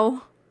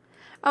no.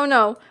 Oh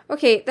no.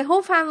 Okay, the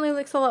whole family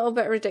looks a little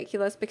bit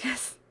ridiculous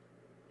because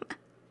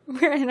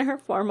we're in our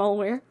formal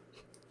wear.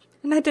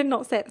 And I did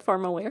not set the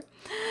formal wear.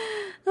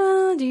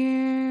 Oh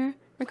dear.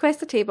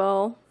 Request a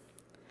table.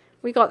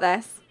 We got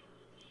this.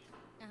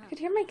 I could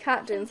hear my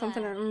cat doing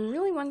something, and I'm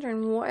really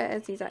wondering what it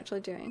is he's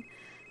actually doing.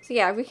 So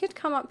yeah, we could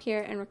come up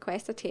here and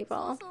request a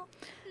table.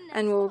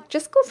 And we'll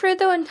just go through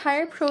the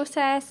entire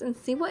process and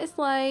see what it's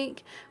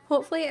like.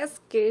 Hopefully it's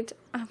good.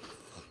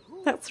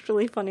 That's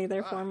really funny,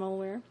 their formal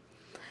wear.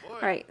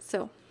 Alright,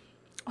 so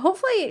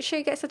hopefully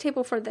she gets a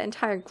table for the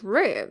entire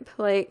group.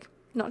 Like,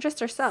 not just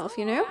herself,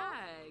 you know?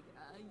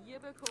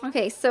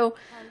 Okay, so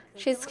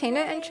she's kind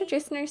of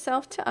introducing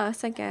herself to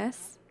us, I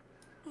guess.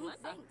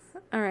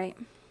 Alright.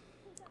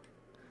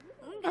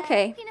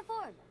 Okay.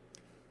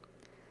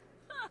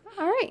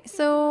 Alright,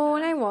 so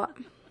now what?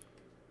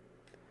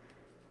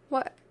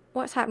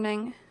 What's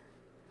happening?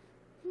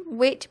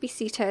 Wait to be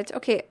seated.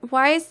 Okay,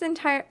 why is the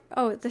entire...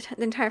 Oh, the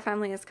entire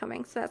family is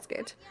coming, so that's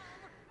good.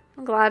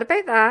 I'm glad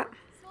about that.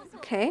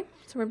 Okay,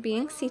 so we're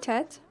being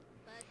seated.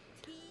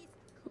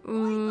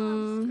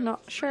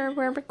 Not sure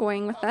where we're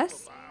going with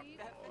this.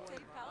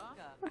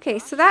 Okay,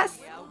 so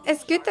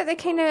it's good that they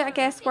kind of, I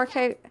guess, work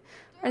out.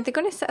 Are they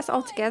going to sit us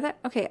all together?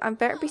 Okay, I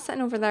better be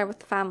sitting over there with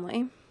the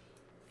family.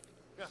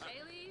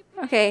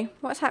 Okay,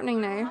 what's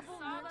happening now?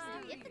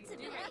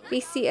 Be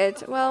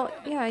seated. Well,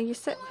 yeah, you're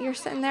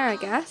sitting there, I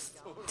guess.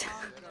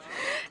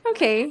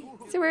 Okay,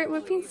 so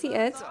we've been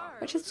seated,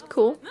 which is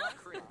cool.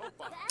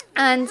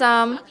 And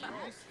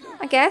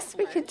I guess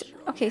we could.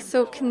 Okay,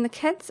 so can the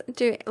kids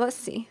do it? Let's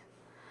see.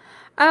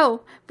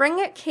 Oh, bring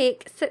out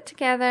cake, sit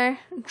together,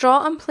 draw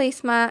on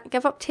placemat,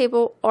 give up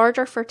table,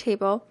 order for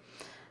table.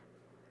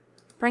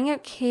 Bring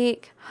out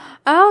cake.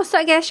 Oh, so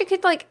I guess you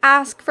could like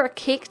ask for a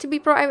cake to be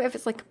brought out if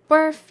it's like a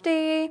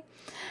birthday.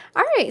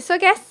 Alright, so I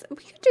guess we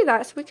could do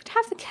that. So we could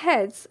have the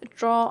kids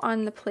draw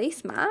on the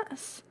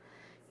placemats,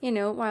 you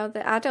know, while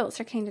the adults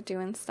are kind of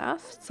doing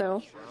stuff.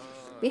 So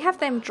we have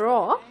them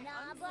draw.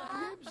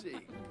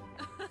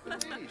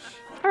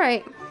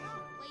 Alright.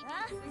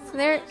 So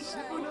they're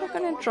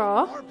going to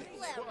draw.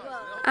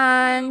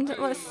 And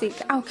let's see.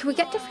 Oh, can we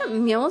get different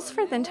meals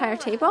for the entire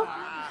table?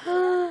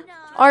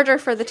 Order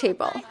for the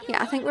table.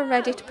 Yeah, I think we're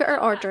ready to put our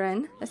order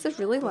in. This is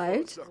really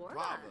loud.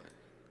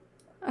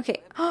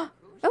 Okay. Oh,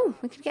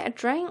 we could get a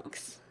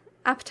drinks.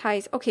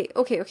 Appetize.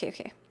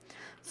 Okay.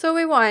 So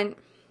we want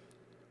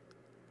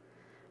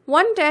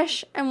 1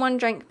 dish and 1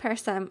 drink per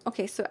sim.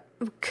 Okay, so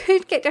we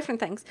could get different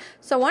things.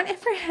 So I want it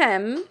for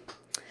him.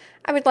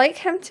 I would like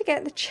him to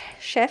get the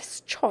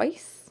chef's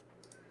choice.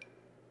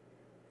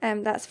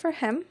 That's for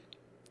him.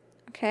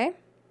 Okay.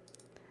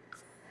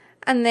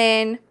 And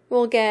then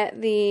we'll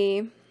get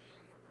the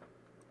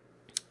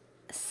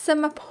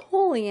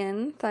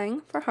Simopolian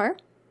thing for her.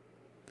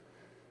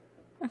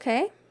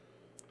 Okay.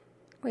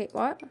 Wait,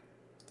 what?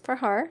 For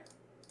her.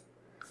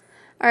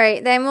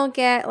 Alright, then we'll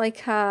get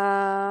like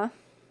a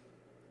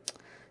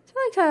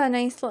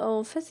nice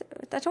little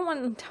I don't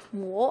want them to have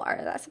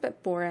water. That's a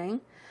bit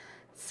boring.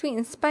 Sweet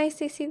and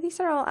spicy. See, these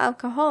are all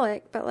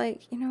alcoholic, but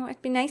like, you know,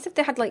 it'd be nice if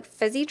they had like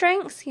fizzy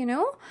drinks, you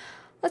know?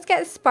 Let's get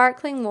the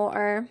sparkling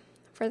water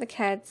for the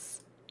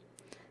kids,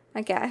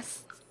 I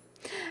guess.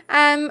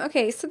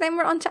 Okay, so then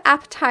we're on to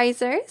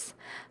appetizers.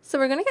 So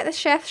we're going to get the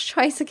chef's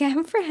choice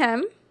again for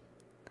him.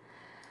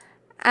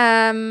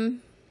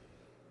 And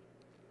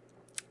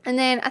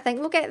then I think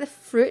we'll get the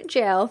fruit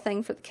gel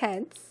thing for the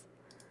kids.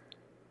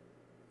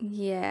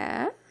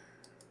 Yeah.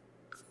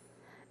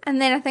 And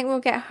then I think we'll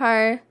get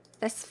her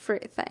this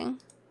fruit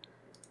thing.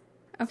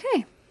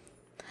 Okay.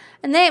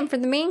 And then for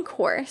the main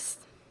course,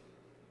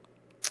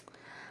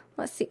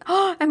 let's see.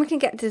 Oh, and we can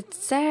get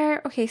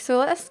dessert. Okay, so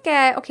let's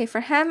get, okay, for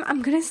him,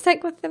 I'm going to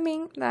stick with the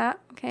main,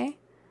 okay.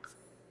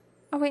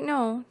 Oh, wait,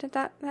 no.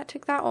 That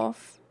took that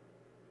off.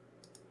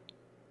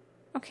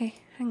 Okay,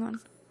 hang on.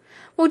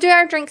 We'll do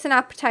our drinks and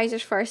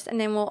appetizers first, and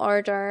then we'll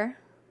order,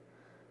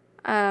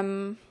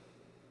 I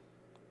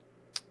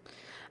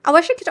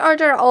wish I could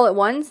order it all at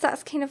once.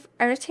 That's kind of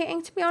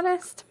irritating, to be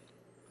honest.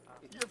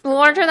 We'll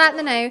order that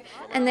now,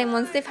 and then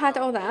once they've had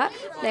all that,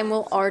 then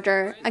we'll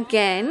order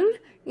again,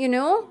 you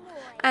know?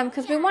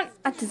 Because we want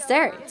a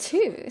dessert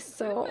too,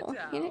 so,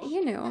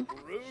 you know.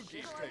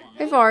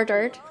 We've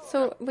ordered.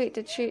 So, wait,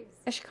 is she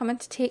coming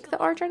to take the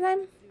order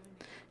then?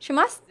 She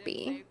must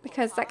be,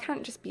 because that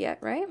can't just be it,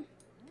 right?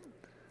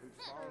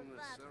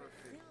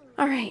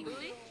 Alright.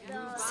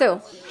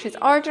 So, she's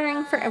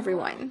ordering for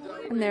everyone.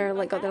 And they're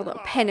like got their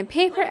little pen and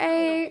paper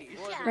out,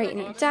 writing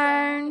it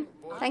down.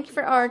 Thank you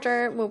for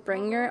order. We'll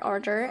bring your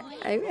order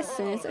out as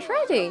soon as it's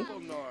ready.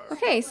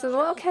 Okay, so the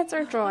little kids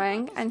are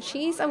drawing, and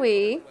she's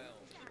away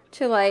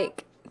to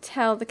like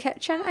tell the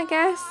kitchen, I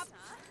guess.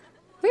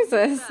 Who's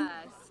this?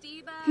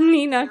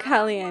 Nina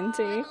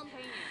Caliente.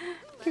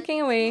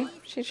 Cooking away.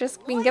 She's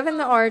just been given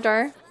the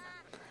order.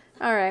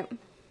 Alright.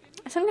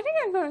 So I'm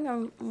going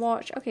to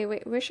watch. Okay,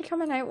 wait, where's she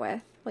coming out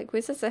with? Like,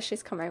 who's this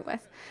she's come out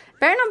with?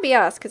 Better not be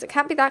us, because it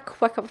can't be that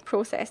quick of a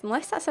process,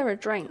 unless that's our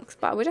drinks.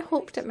 But I would have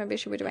hoped that maybe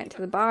she would have went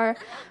to the bar.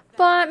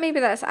 But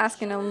maybe that's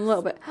asking a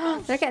little bit.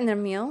 They're getting their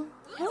meal.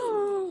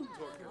 Oh.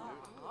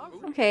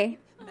 Okay.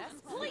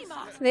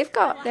 So they've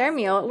got their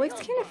meal. It looks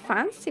kind of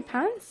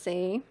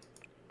fancy.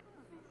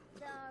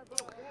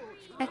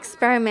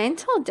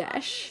 Experimental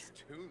dish.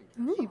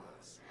 Ooh.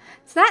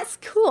 So that's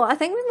cool. I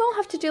think we will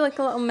have to do like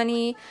a little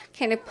mini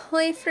kind of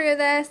play through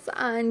this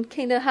and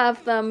kind of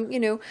have them,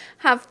 you know,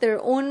 have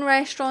their own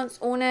restaurants,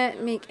 own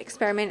it, make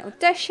experimental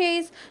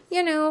dishes,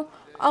 you know,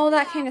 all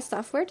that kind of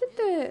stuff. Where did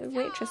the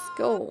waitress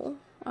go?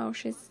 Oh,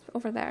 she's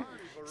over there.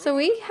 So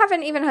we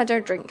haven't even had our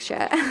drinks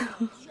yet.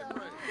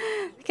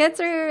 The kids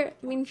are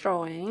been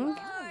drawing.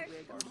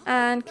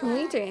 And can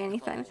we do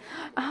anything?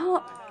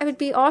 Oh, it would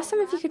be awesome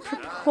if you could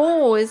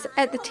propose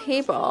at the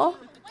table.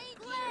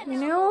 You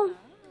know?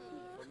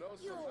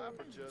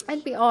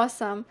 It'd be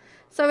awesome.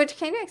 So I would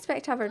kind of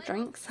expect to have our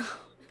drinks.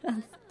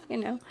 You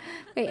know.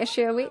 Wait,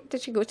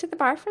 did she go to the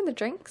bar for the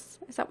drinks?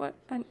 Is that what?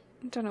 I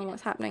don't know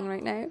what's happening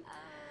right now.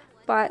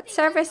 but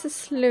service is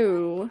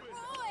slow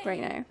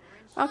right now.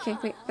 Okay,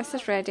 wait, this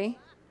is ready.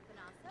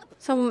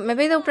 So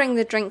maybe they'll bring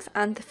the drinks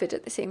and the food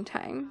at the same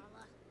time.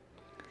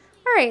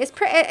 Alright,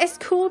 it's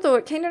cool though.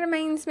 It kind of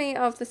reminds me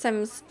of The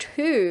Sims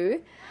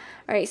 2.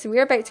 Alright, so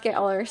we're about to get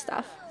all our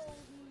stuff.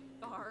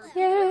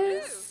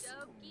 Yes!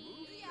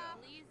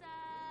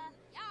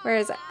 Where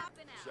is it?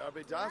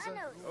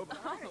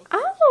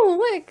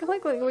 Oh, look.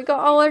 We got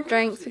all our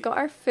drinks. We got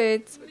our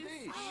foods.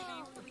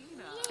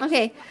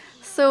 Okay,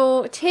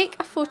 so take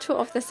a photo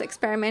of this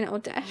experimental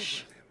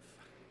dish.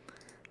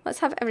 Let's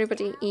have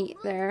everybody eat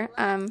their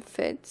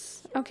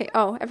foods. Okay,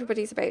 oh,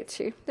 everybody's about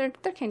to. They're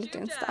kind of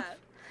doing stuff.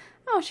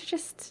 Oh, she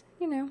just,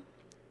 you know.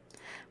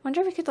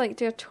 Wonder if we could like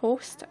do a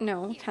toast.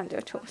 No, we can't do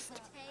a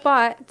toast.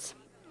 But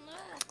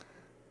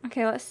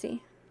okay, let's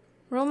see.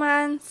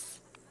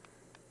 Romance.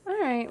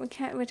 Alright,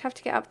 we'd have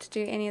to get up to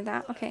do any of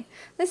that. Okay.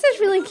 This is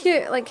really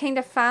cute, like kind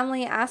of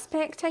family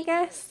aspect, I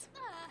guess.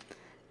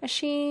 Is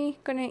she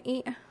gonna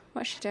eat?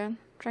 What's she doing?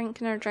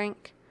 Drinking her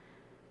drink.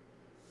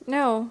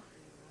 No.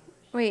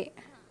 Wait.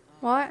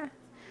 What?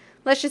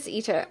 Let's just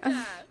eat it.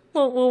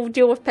 We'll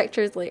deal with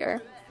pictures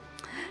later.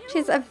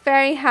 She's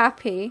very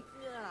happy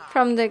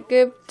from the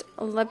good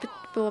blah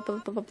blah blah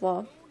blah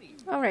blah.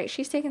 Alright,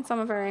 she's taken some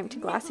of her empty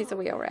glasses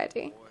away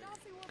already.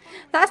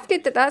 That's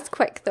good that that's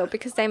quick though,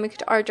 because then we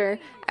could order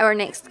our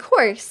next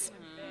course.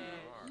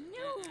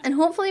 And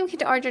hopefully we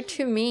could order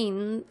two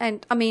main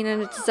and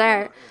a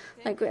dessert.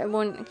 Like it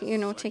won't, you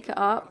know, take it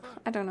up.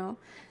 I don't know.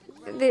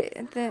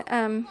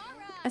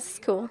 This is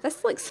cool.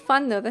 This looks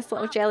fun though, this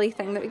little jelly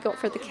thing that we got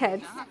for the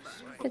kids.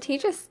 Did he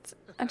just,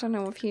 I don't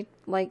know if he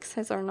likes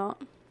his or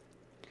not.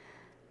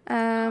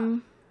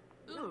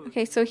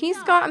 Okay, so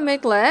he's got a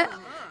moodlet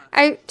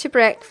out to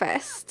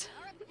breakfast.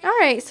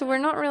 Alright, so we're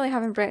not really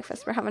having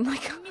breakfast, we're having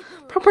like a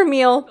proper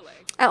meal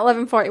at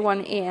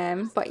 11:41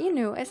 AM. But you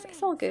know, it's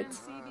all good.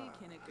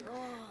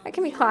 That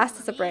can be classed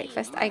as a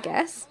breakfast, I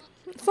guess.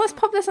 So let's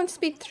pop this on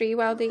speed 3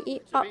 while they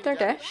eat up their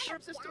dish.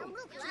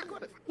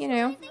 You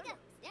know.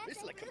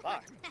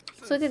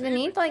 So did they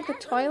need like the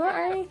toilet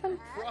or anything?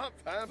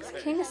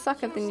 It's kind of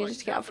suck if they needed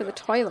to get up for the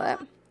toilet.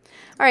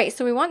 Alright,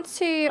 so we want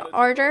to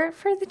order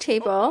for the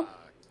table.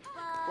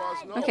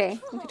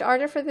 Okay, we could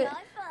order for the...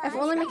 If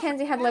only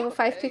Mackenzie had level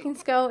 5 cooking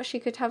skill, she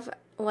could have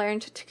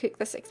learned to cook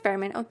this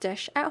experimental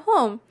dish at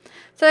home.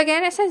 So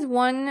again, it says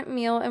 1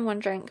 meal and 1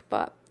 drink,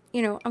 but,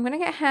 you know, I'm going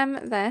to get him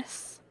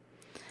this.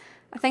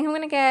 I think I'm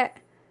going to get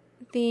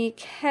the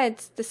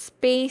kids the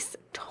space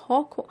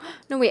taco.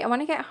 No, wait, I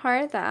want to get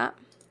her that.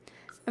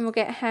 And we'll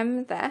get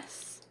him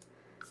this.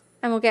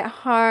 And we'll get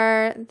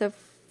her the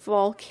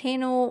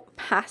volcano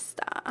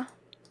pasta.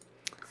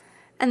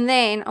 And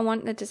then I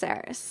want the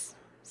desserts.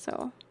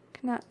 So,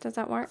 does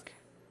that work?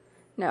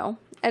 No,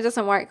 it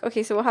doesn't work.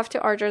 Okay, so we'll have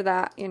to order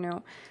that, you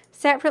know,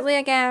 separately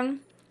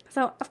again.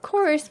 So, of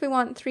course, we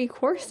want 3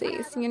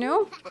 courses, you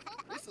know?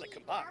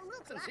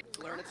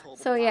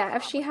 So, yeah,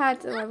 if she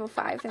had level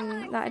 5,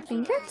 then that would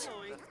been good.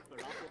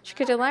 She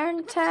could have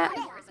learned it,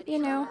 you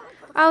know.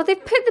 Oh, they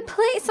put the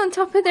plates on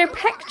top of their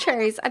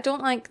pictures. I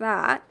don't like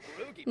that.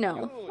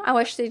 No, I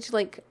wish they'd,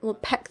 like,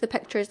 pick the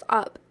pictures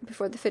up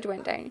before the food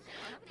went down.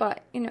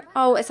 But, you know,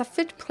 oh, it's a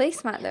food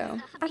placemat, though.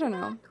 I don't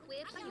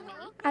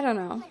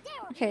know.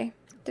 Okay,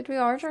 did we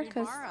order?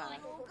 Because,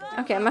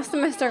 okay, I must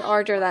have missed our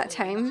order that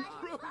time.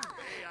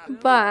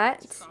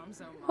 But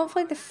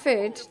hopefully the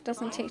food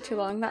doesn't take too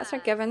long. That's our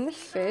given the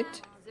food,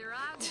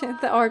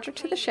 the order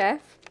to the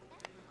chef.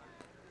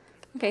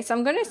 Okay, so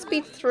I'm going to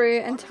speed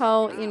through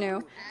until, you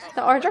know,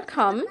 the order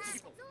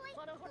comes.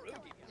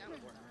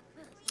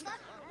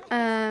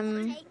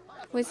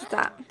 What's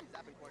that?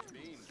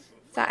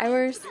 Is that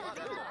ours?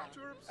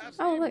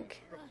 Oh, look.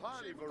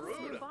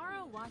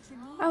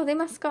 Oh, they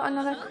must have got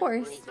another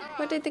course.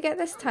 What did they get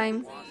this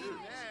time?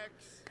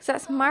 Because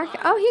that's market.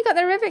 Oh, he got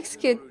the Rubik's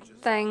Cube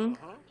thing.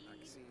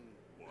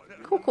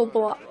 Cocoa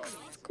blocks.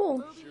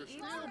 Cool.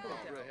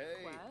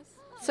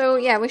 So,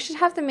 yeah, we should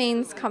have the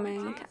mains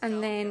coming.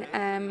 And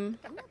then,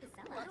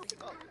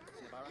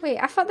 wait,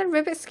 I thought the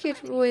Rubik's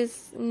Cube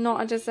was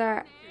not a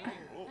dessert.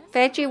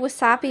 Veggie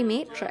wasabi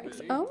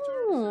matrix.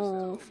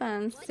 Oh,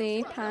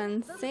 fancy,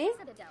 fancy.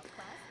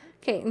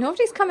 Okay,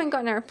 nobody's come and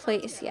gotten our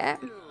plates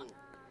yet.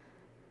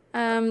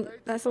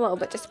 That's a little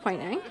bit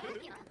disappointing.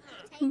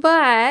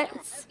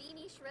 But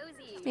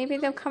maybe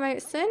they'll come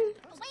out soon.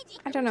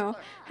 I don't know.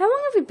 How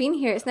long have we been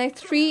here? It's now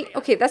 3.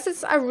 Okay, this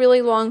is a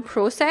really long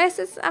process,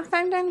 as I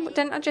found out.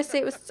 Didn't I just say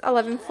it was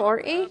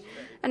 11:40?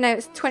 And now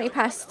it's 20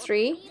 past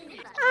 3.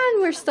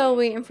 And we're still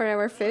waiting for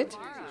our food.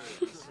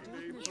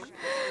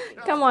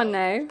 Come on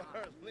now.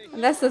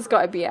 This has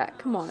got to be it.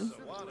 Come on.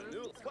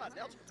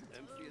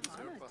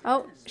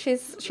 Oh,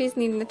 she's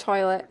needing the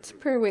toilet.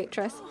 Poor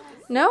waitress.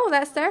 No,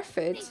 that's their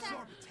food.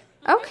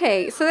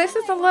 Okay, so this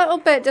is a little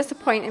bit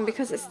disappointing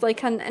because it's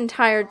like an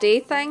entire day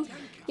thing.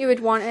 You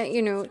would want it,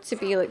 you know, to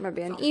be like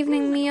maybe an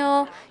evening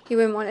meal. You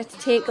wouldn't want it to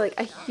take like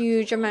a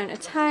huge amount of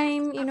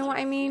time. You know what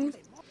I mean?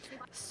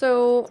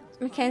 So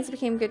Mackenzie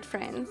became good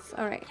friends.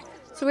 Alright.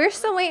 So we're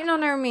still waiting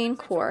on our main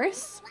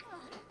course.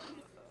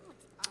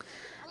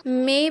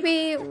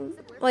 maybe,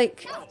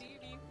 like,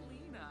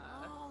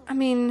 I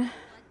mean,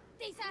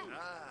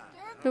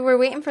 we were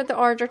waiting for the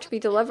order to be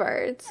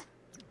delivered.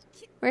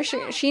 Where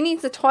she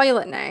needs a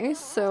toilet now,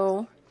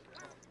 so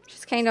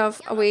she's kind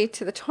of away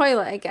to the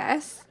toilet, I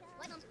guess.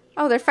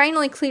 Oh, they're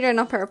finally clearing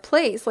up our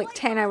plates, like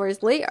 10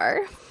 hours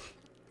later.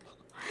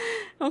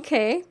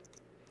 Okay.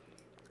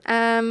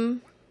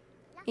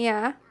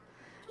 Yeah.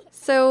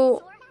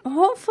 So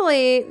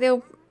hopefully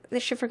they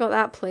should forgot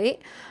that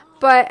plate.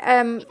 But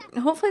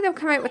hopefully they'll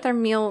come out with their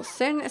meal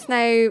soon. It's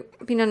now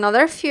been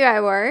another few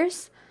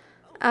hours.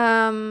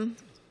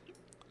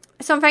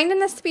 So I'm finding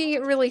this to be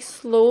really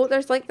slow.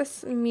 There's like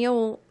this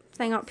meal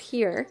thing up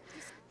here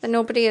that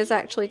nobody is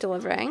actually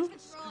delivering.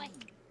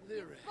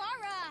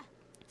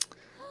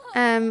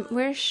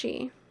 Where is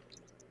she?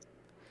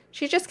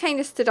 She just kind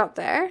of stood up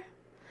there.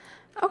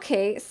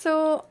 Okay,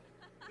 so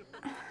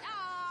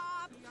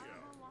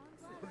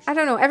I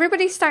don't know.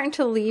 Everybody's starting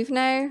to leave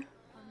now.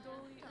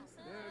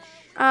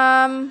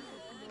 I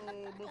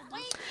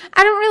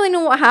don't really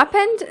know what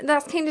happened.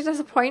 That's kind of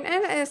disappointing.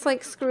 It's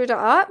like screwed it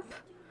up.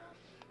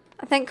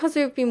 I think because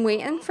we've been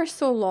waiting for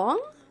so long.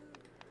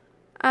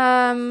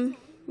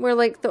 We're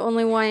like the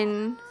only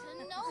one.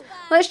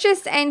 Let's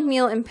just end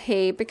meal and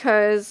pay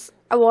because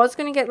I was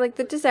going to get like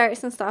the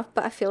desserts and stuff,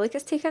 but I feel like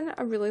it's taken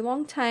a really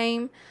long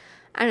time.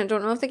 And I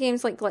don't know if the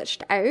game's like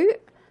glitched out.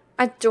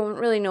 I don't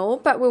really know,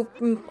 but we'll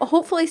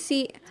hopefully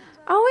see.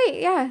 Oh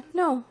wait, yeah,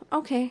 no,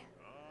 okay.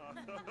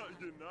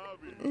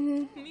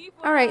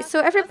 Alright, so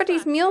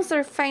everybody's meals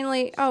are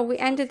finally... Oh, we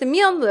ended the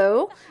meal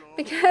though,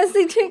 because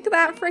they took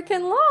that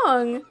freaking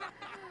long.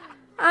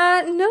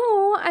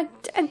 No, I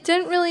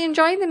didn't really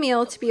enjoy the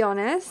meal, to be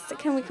honest.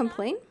 Can we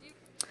complain?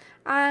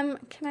 Can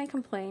I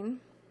complain?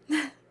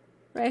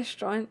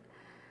 Restaurant.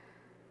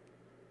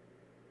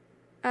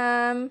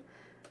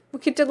 We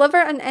could deliver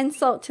an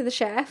insult to the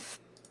chef.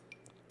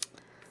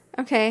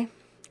 Okay,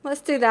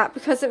 let's do that,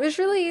 because it was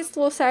really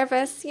slow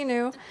service, you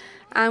know,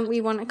 and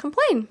we want to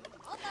complain.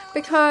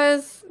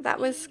 Because that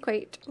was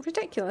quite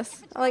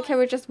ridiculous. I like how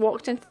we just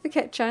walked into the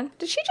kitchen.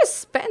 Did she just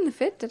spit in the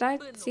food? Did I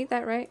see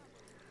that right?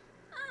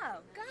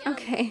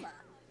 Okay.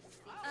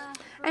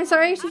 I'm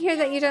sorry to hear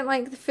that you didn't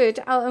like the food.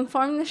 I'll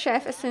inform the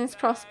chef as soon as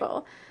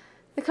possible.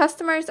 The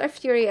customers are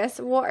furious.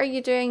 What are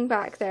you doing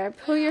back there?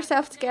 Pull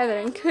yourself together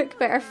and cook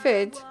better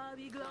food.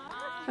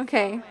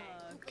 Okay.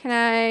 Can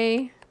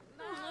I...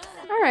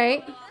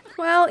 Alright.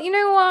 Well, you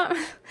know what?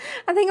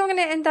 I think I'm going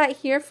to end that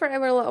here for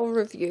our little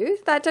review.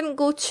 That didn't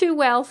go too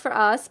well for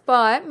us,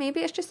 but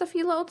maybe it's just a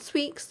few little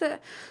tweaks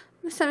that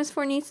The Sims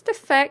 4 needs to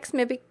fix.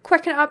 Maybe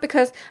quicken it up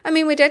because, I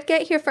mean, we did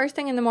get here first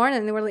thing in the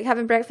morning. They were like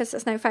having breakfast.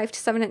 It's now 5 to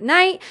 7 at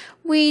night.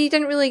 We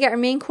didn't really get our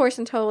main course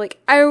until like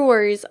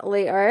hours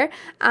later,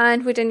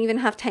 and we didn't even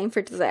have time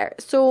for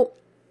dessert. So,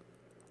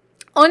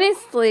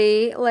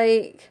 honestly,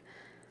 like...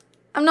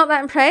 I'm not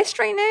that impressed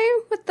right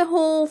now with the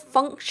whole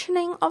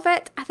functioning of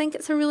it. I think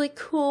it's a really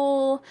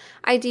cool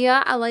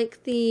idea. I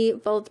like the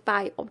build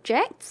by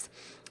objects.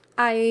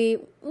 I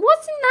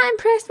wasn't that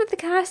impressed with the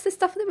cast. The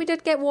stuff that we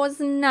did get was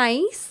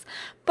nice,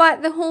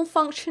 but the whole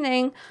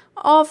functioning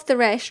of the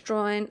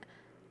restaurant,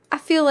 I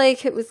feel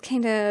like it was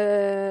kind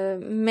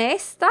of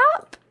messed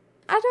up.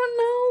 I don't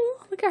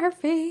know. Look at her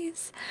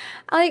face.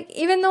 Like,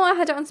 even though I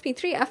had it on speed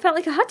 3, I felt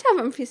like I had to have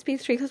it on speed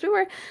 3 because we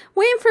were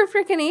waiting for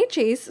freaking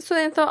ages. So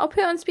then I thought, I'll put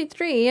it on speed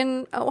 3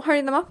 and I'll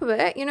hurry them up a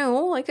bit, you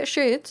know, like it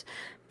should.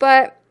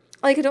 But,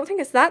 like, I don't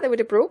think it's that would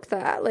have broke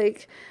that.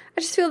 Like,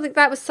 I just feel like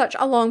that was such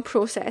a long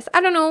process. I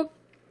don't know.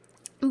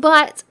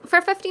 But for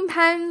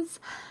 £15,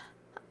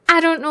 I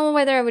don't know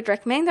whether I would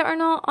recommend it or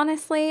not,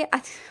 honestly.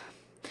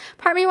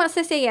 Part of me wants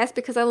to say yes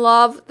because I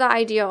love the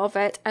idea of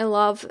it. I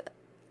love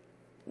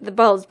the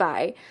builds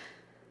by,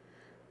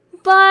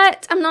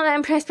 but I'm not that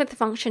impressed with the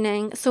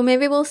functioning, so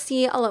maybe we'll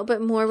see a little bit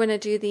more when I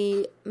do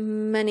the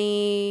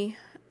mini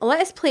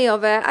let's play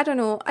of it. I don't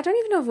know. I don't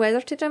even know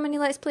whether to do a mini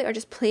let's play or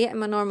just play it in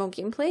my normal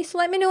gameplay, so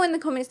let me know in the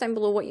comments down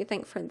below what you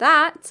think for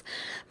that.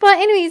 But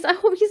anyways, I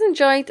hope you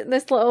enjoyed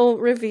this little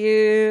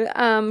review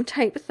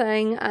type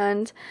thing,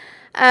 and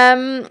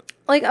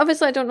like,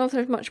 obviously I don't know if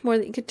there's much more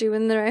that you could do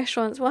in the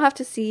restaurants. We'll have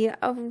to see.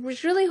 I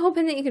was really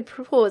hoping that you could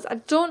propose. I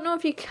don't know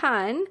if you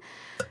can,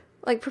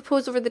 like,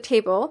 propose over the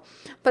table,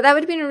 but that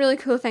would have been a really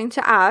cool thing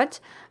to add.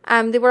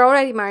 They were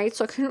already married,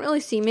 so I couldn't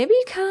really see. Maybe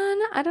you can,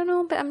 I don't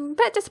know, but I'm a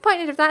bit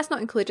disappointed if that's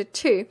not included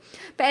too.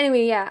 But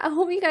anyway, yeah, I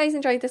hope you guys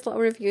enjoyed this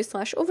little review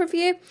slash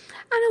overview, and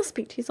I'll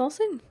speak to you all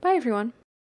soon. Bye everyone.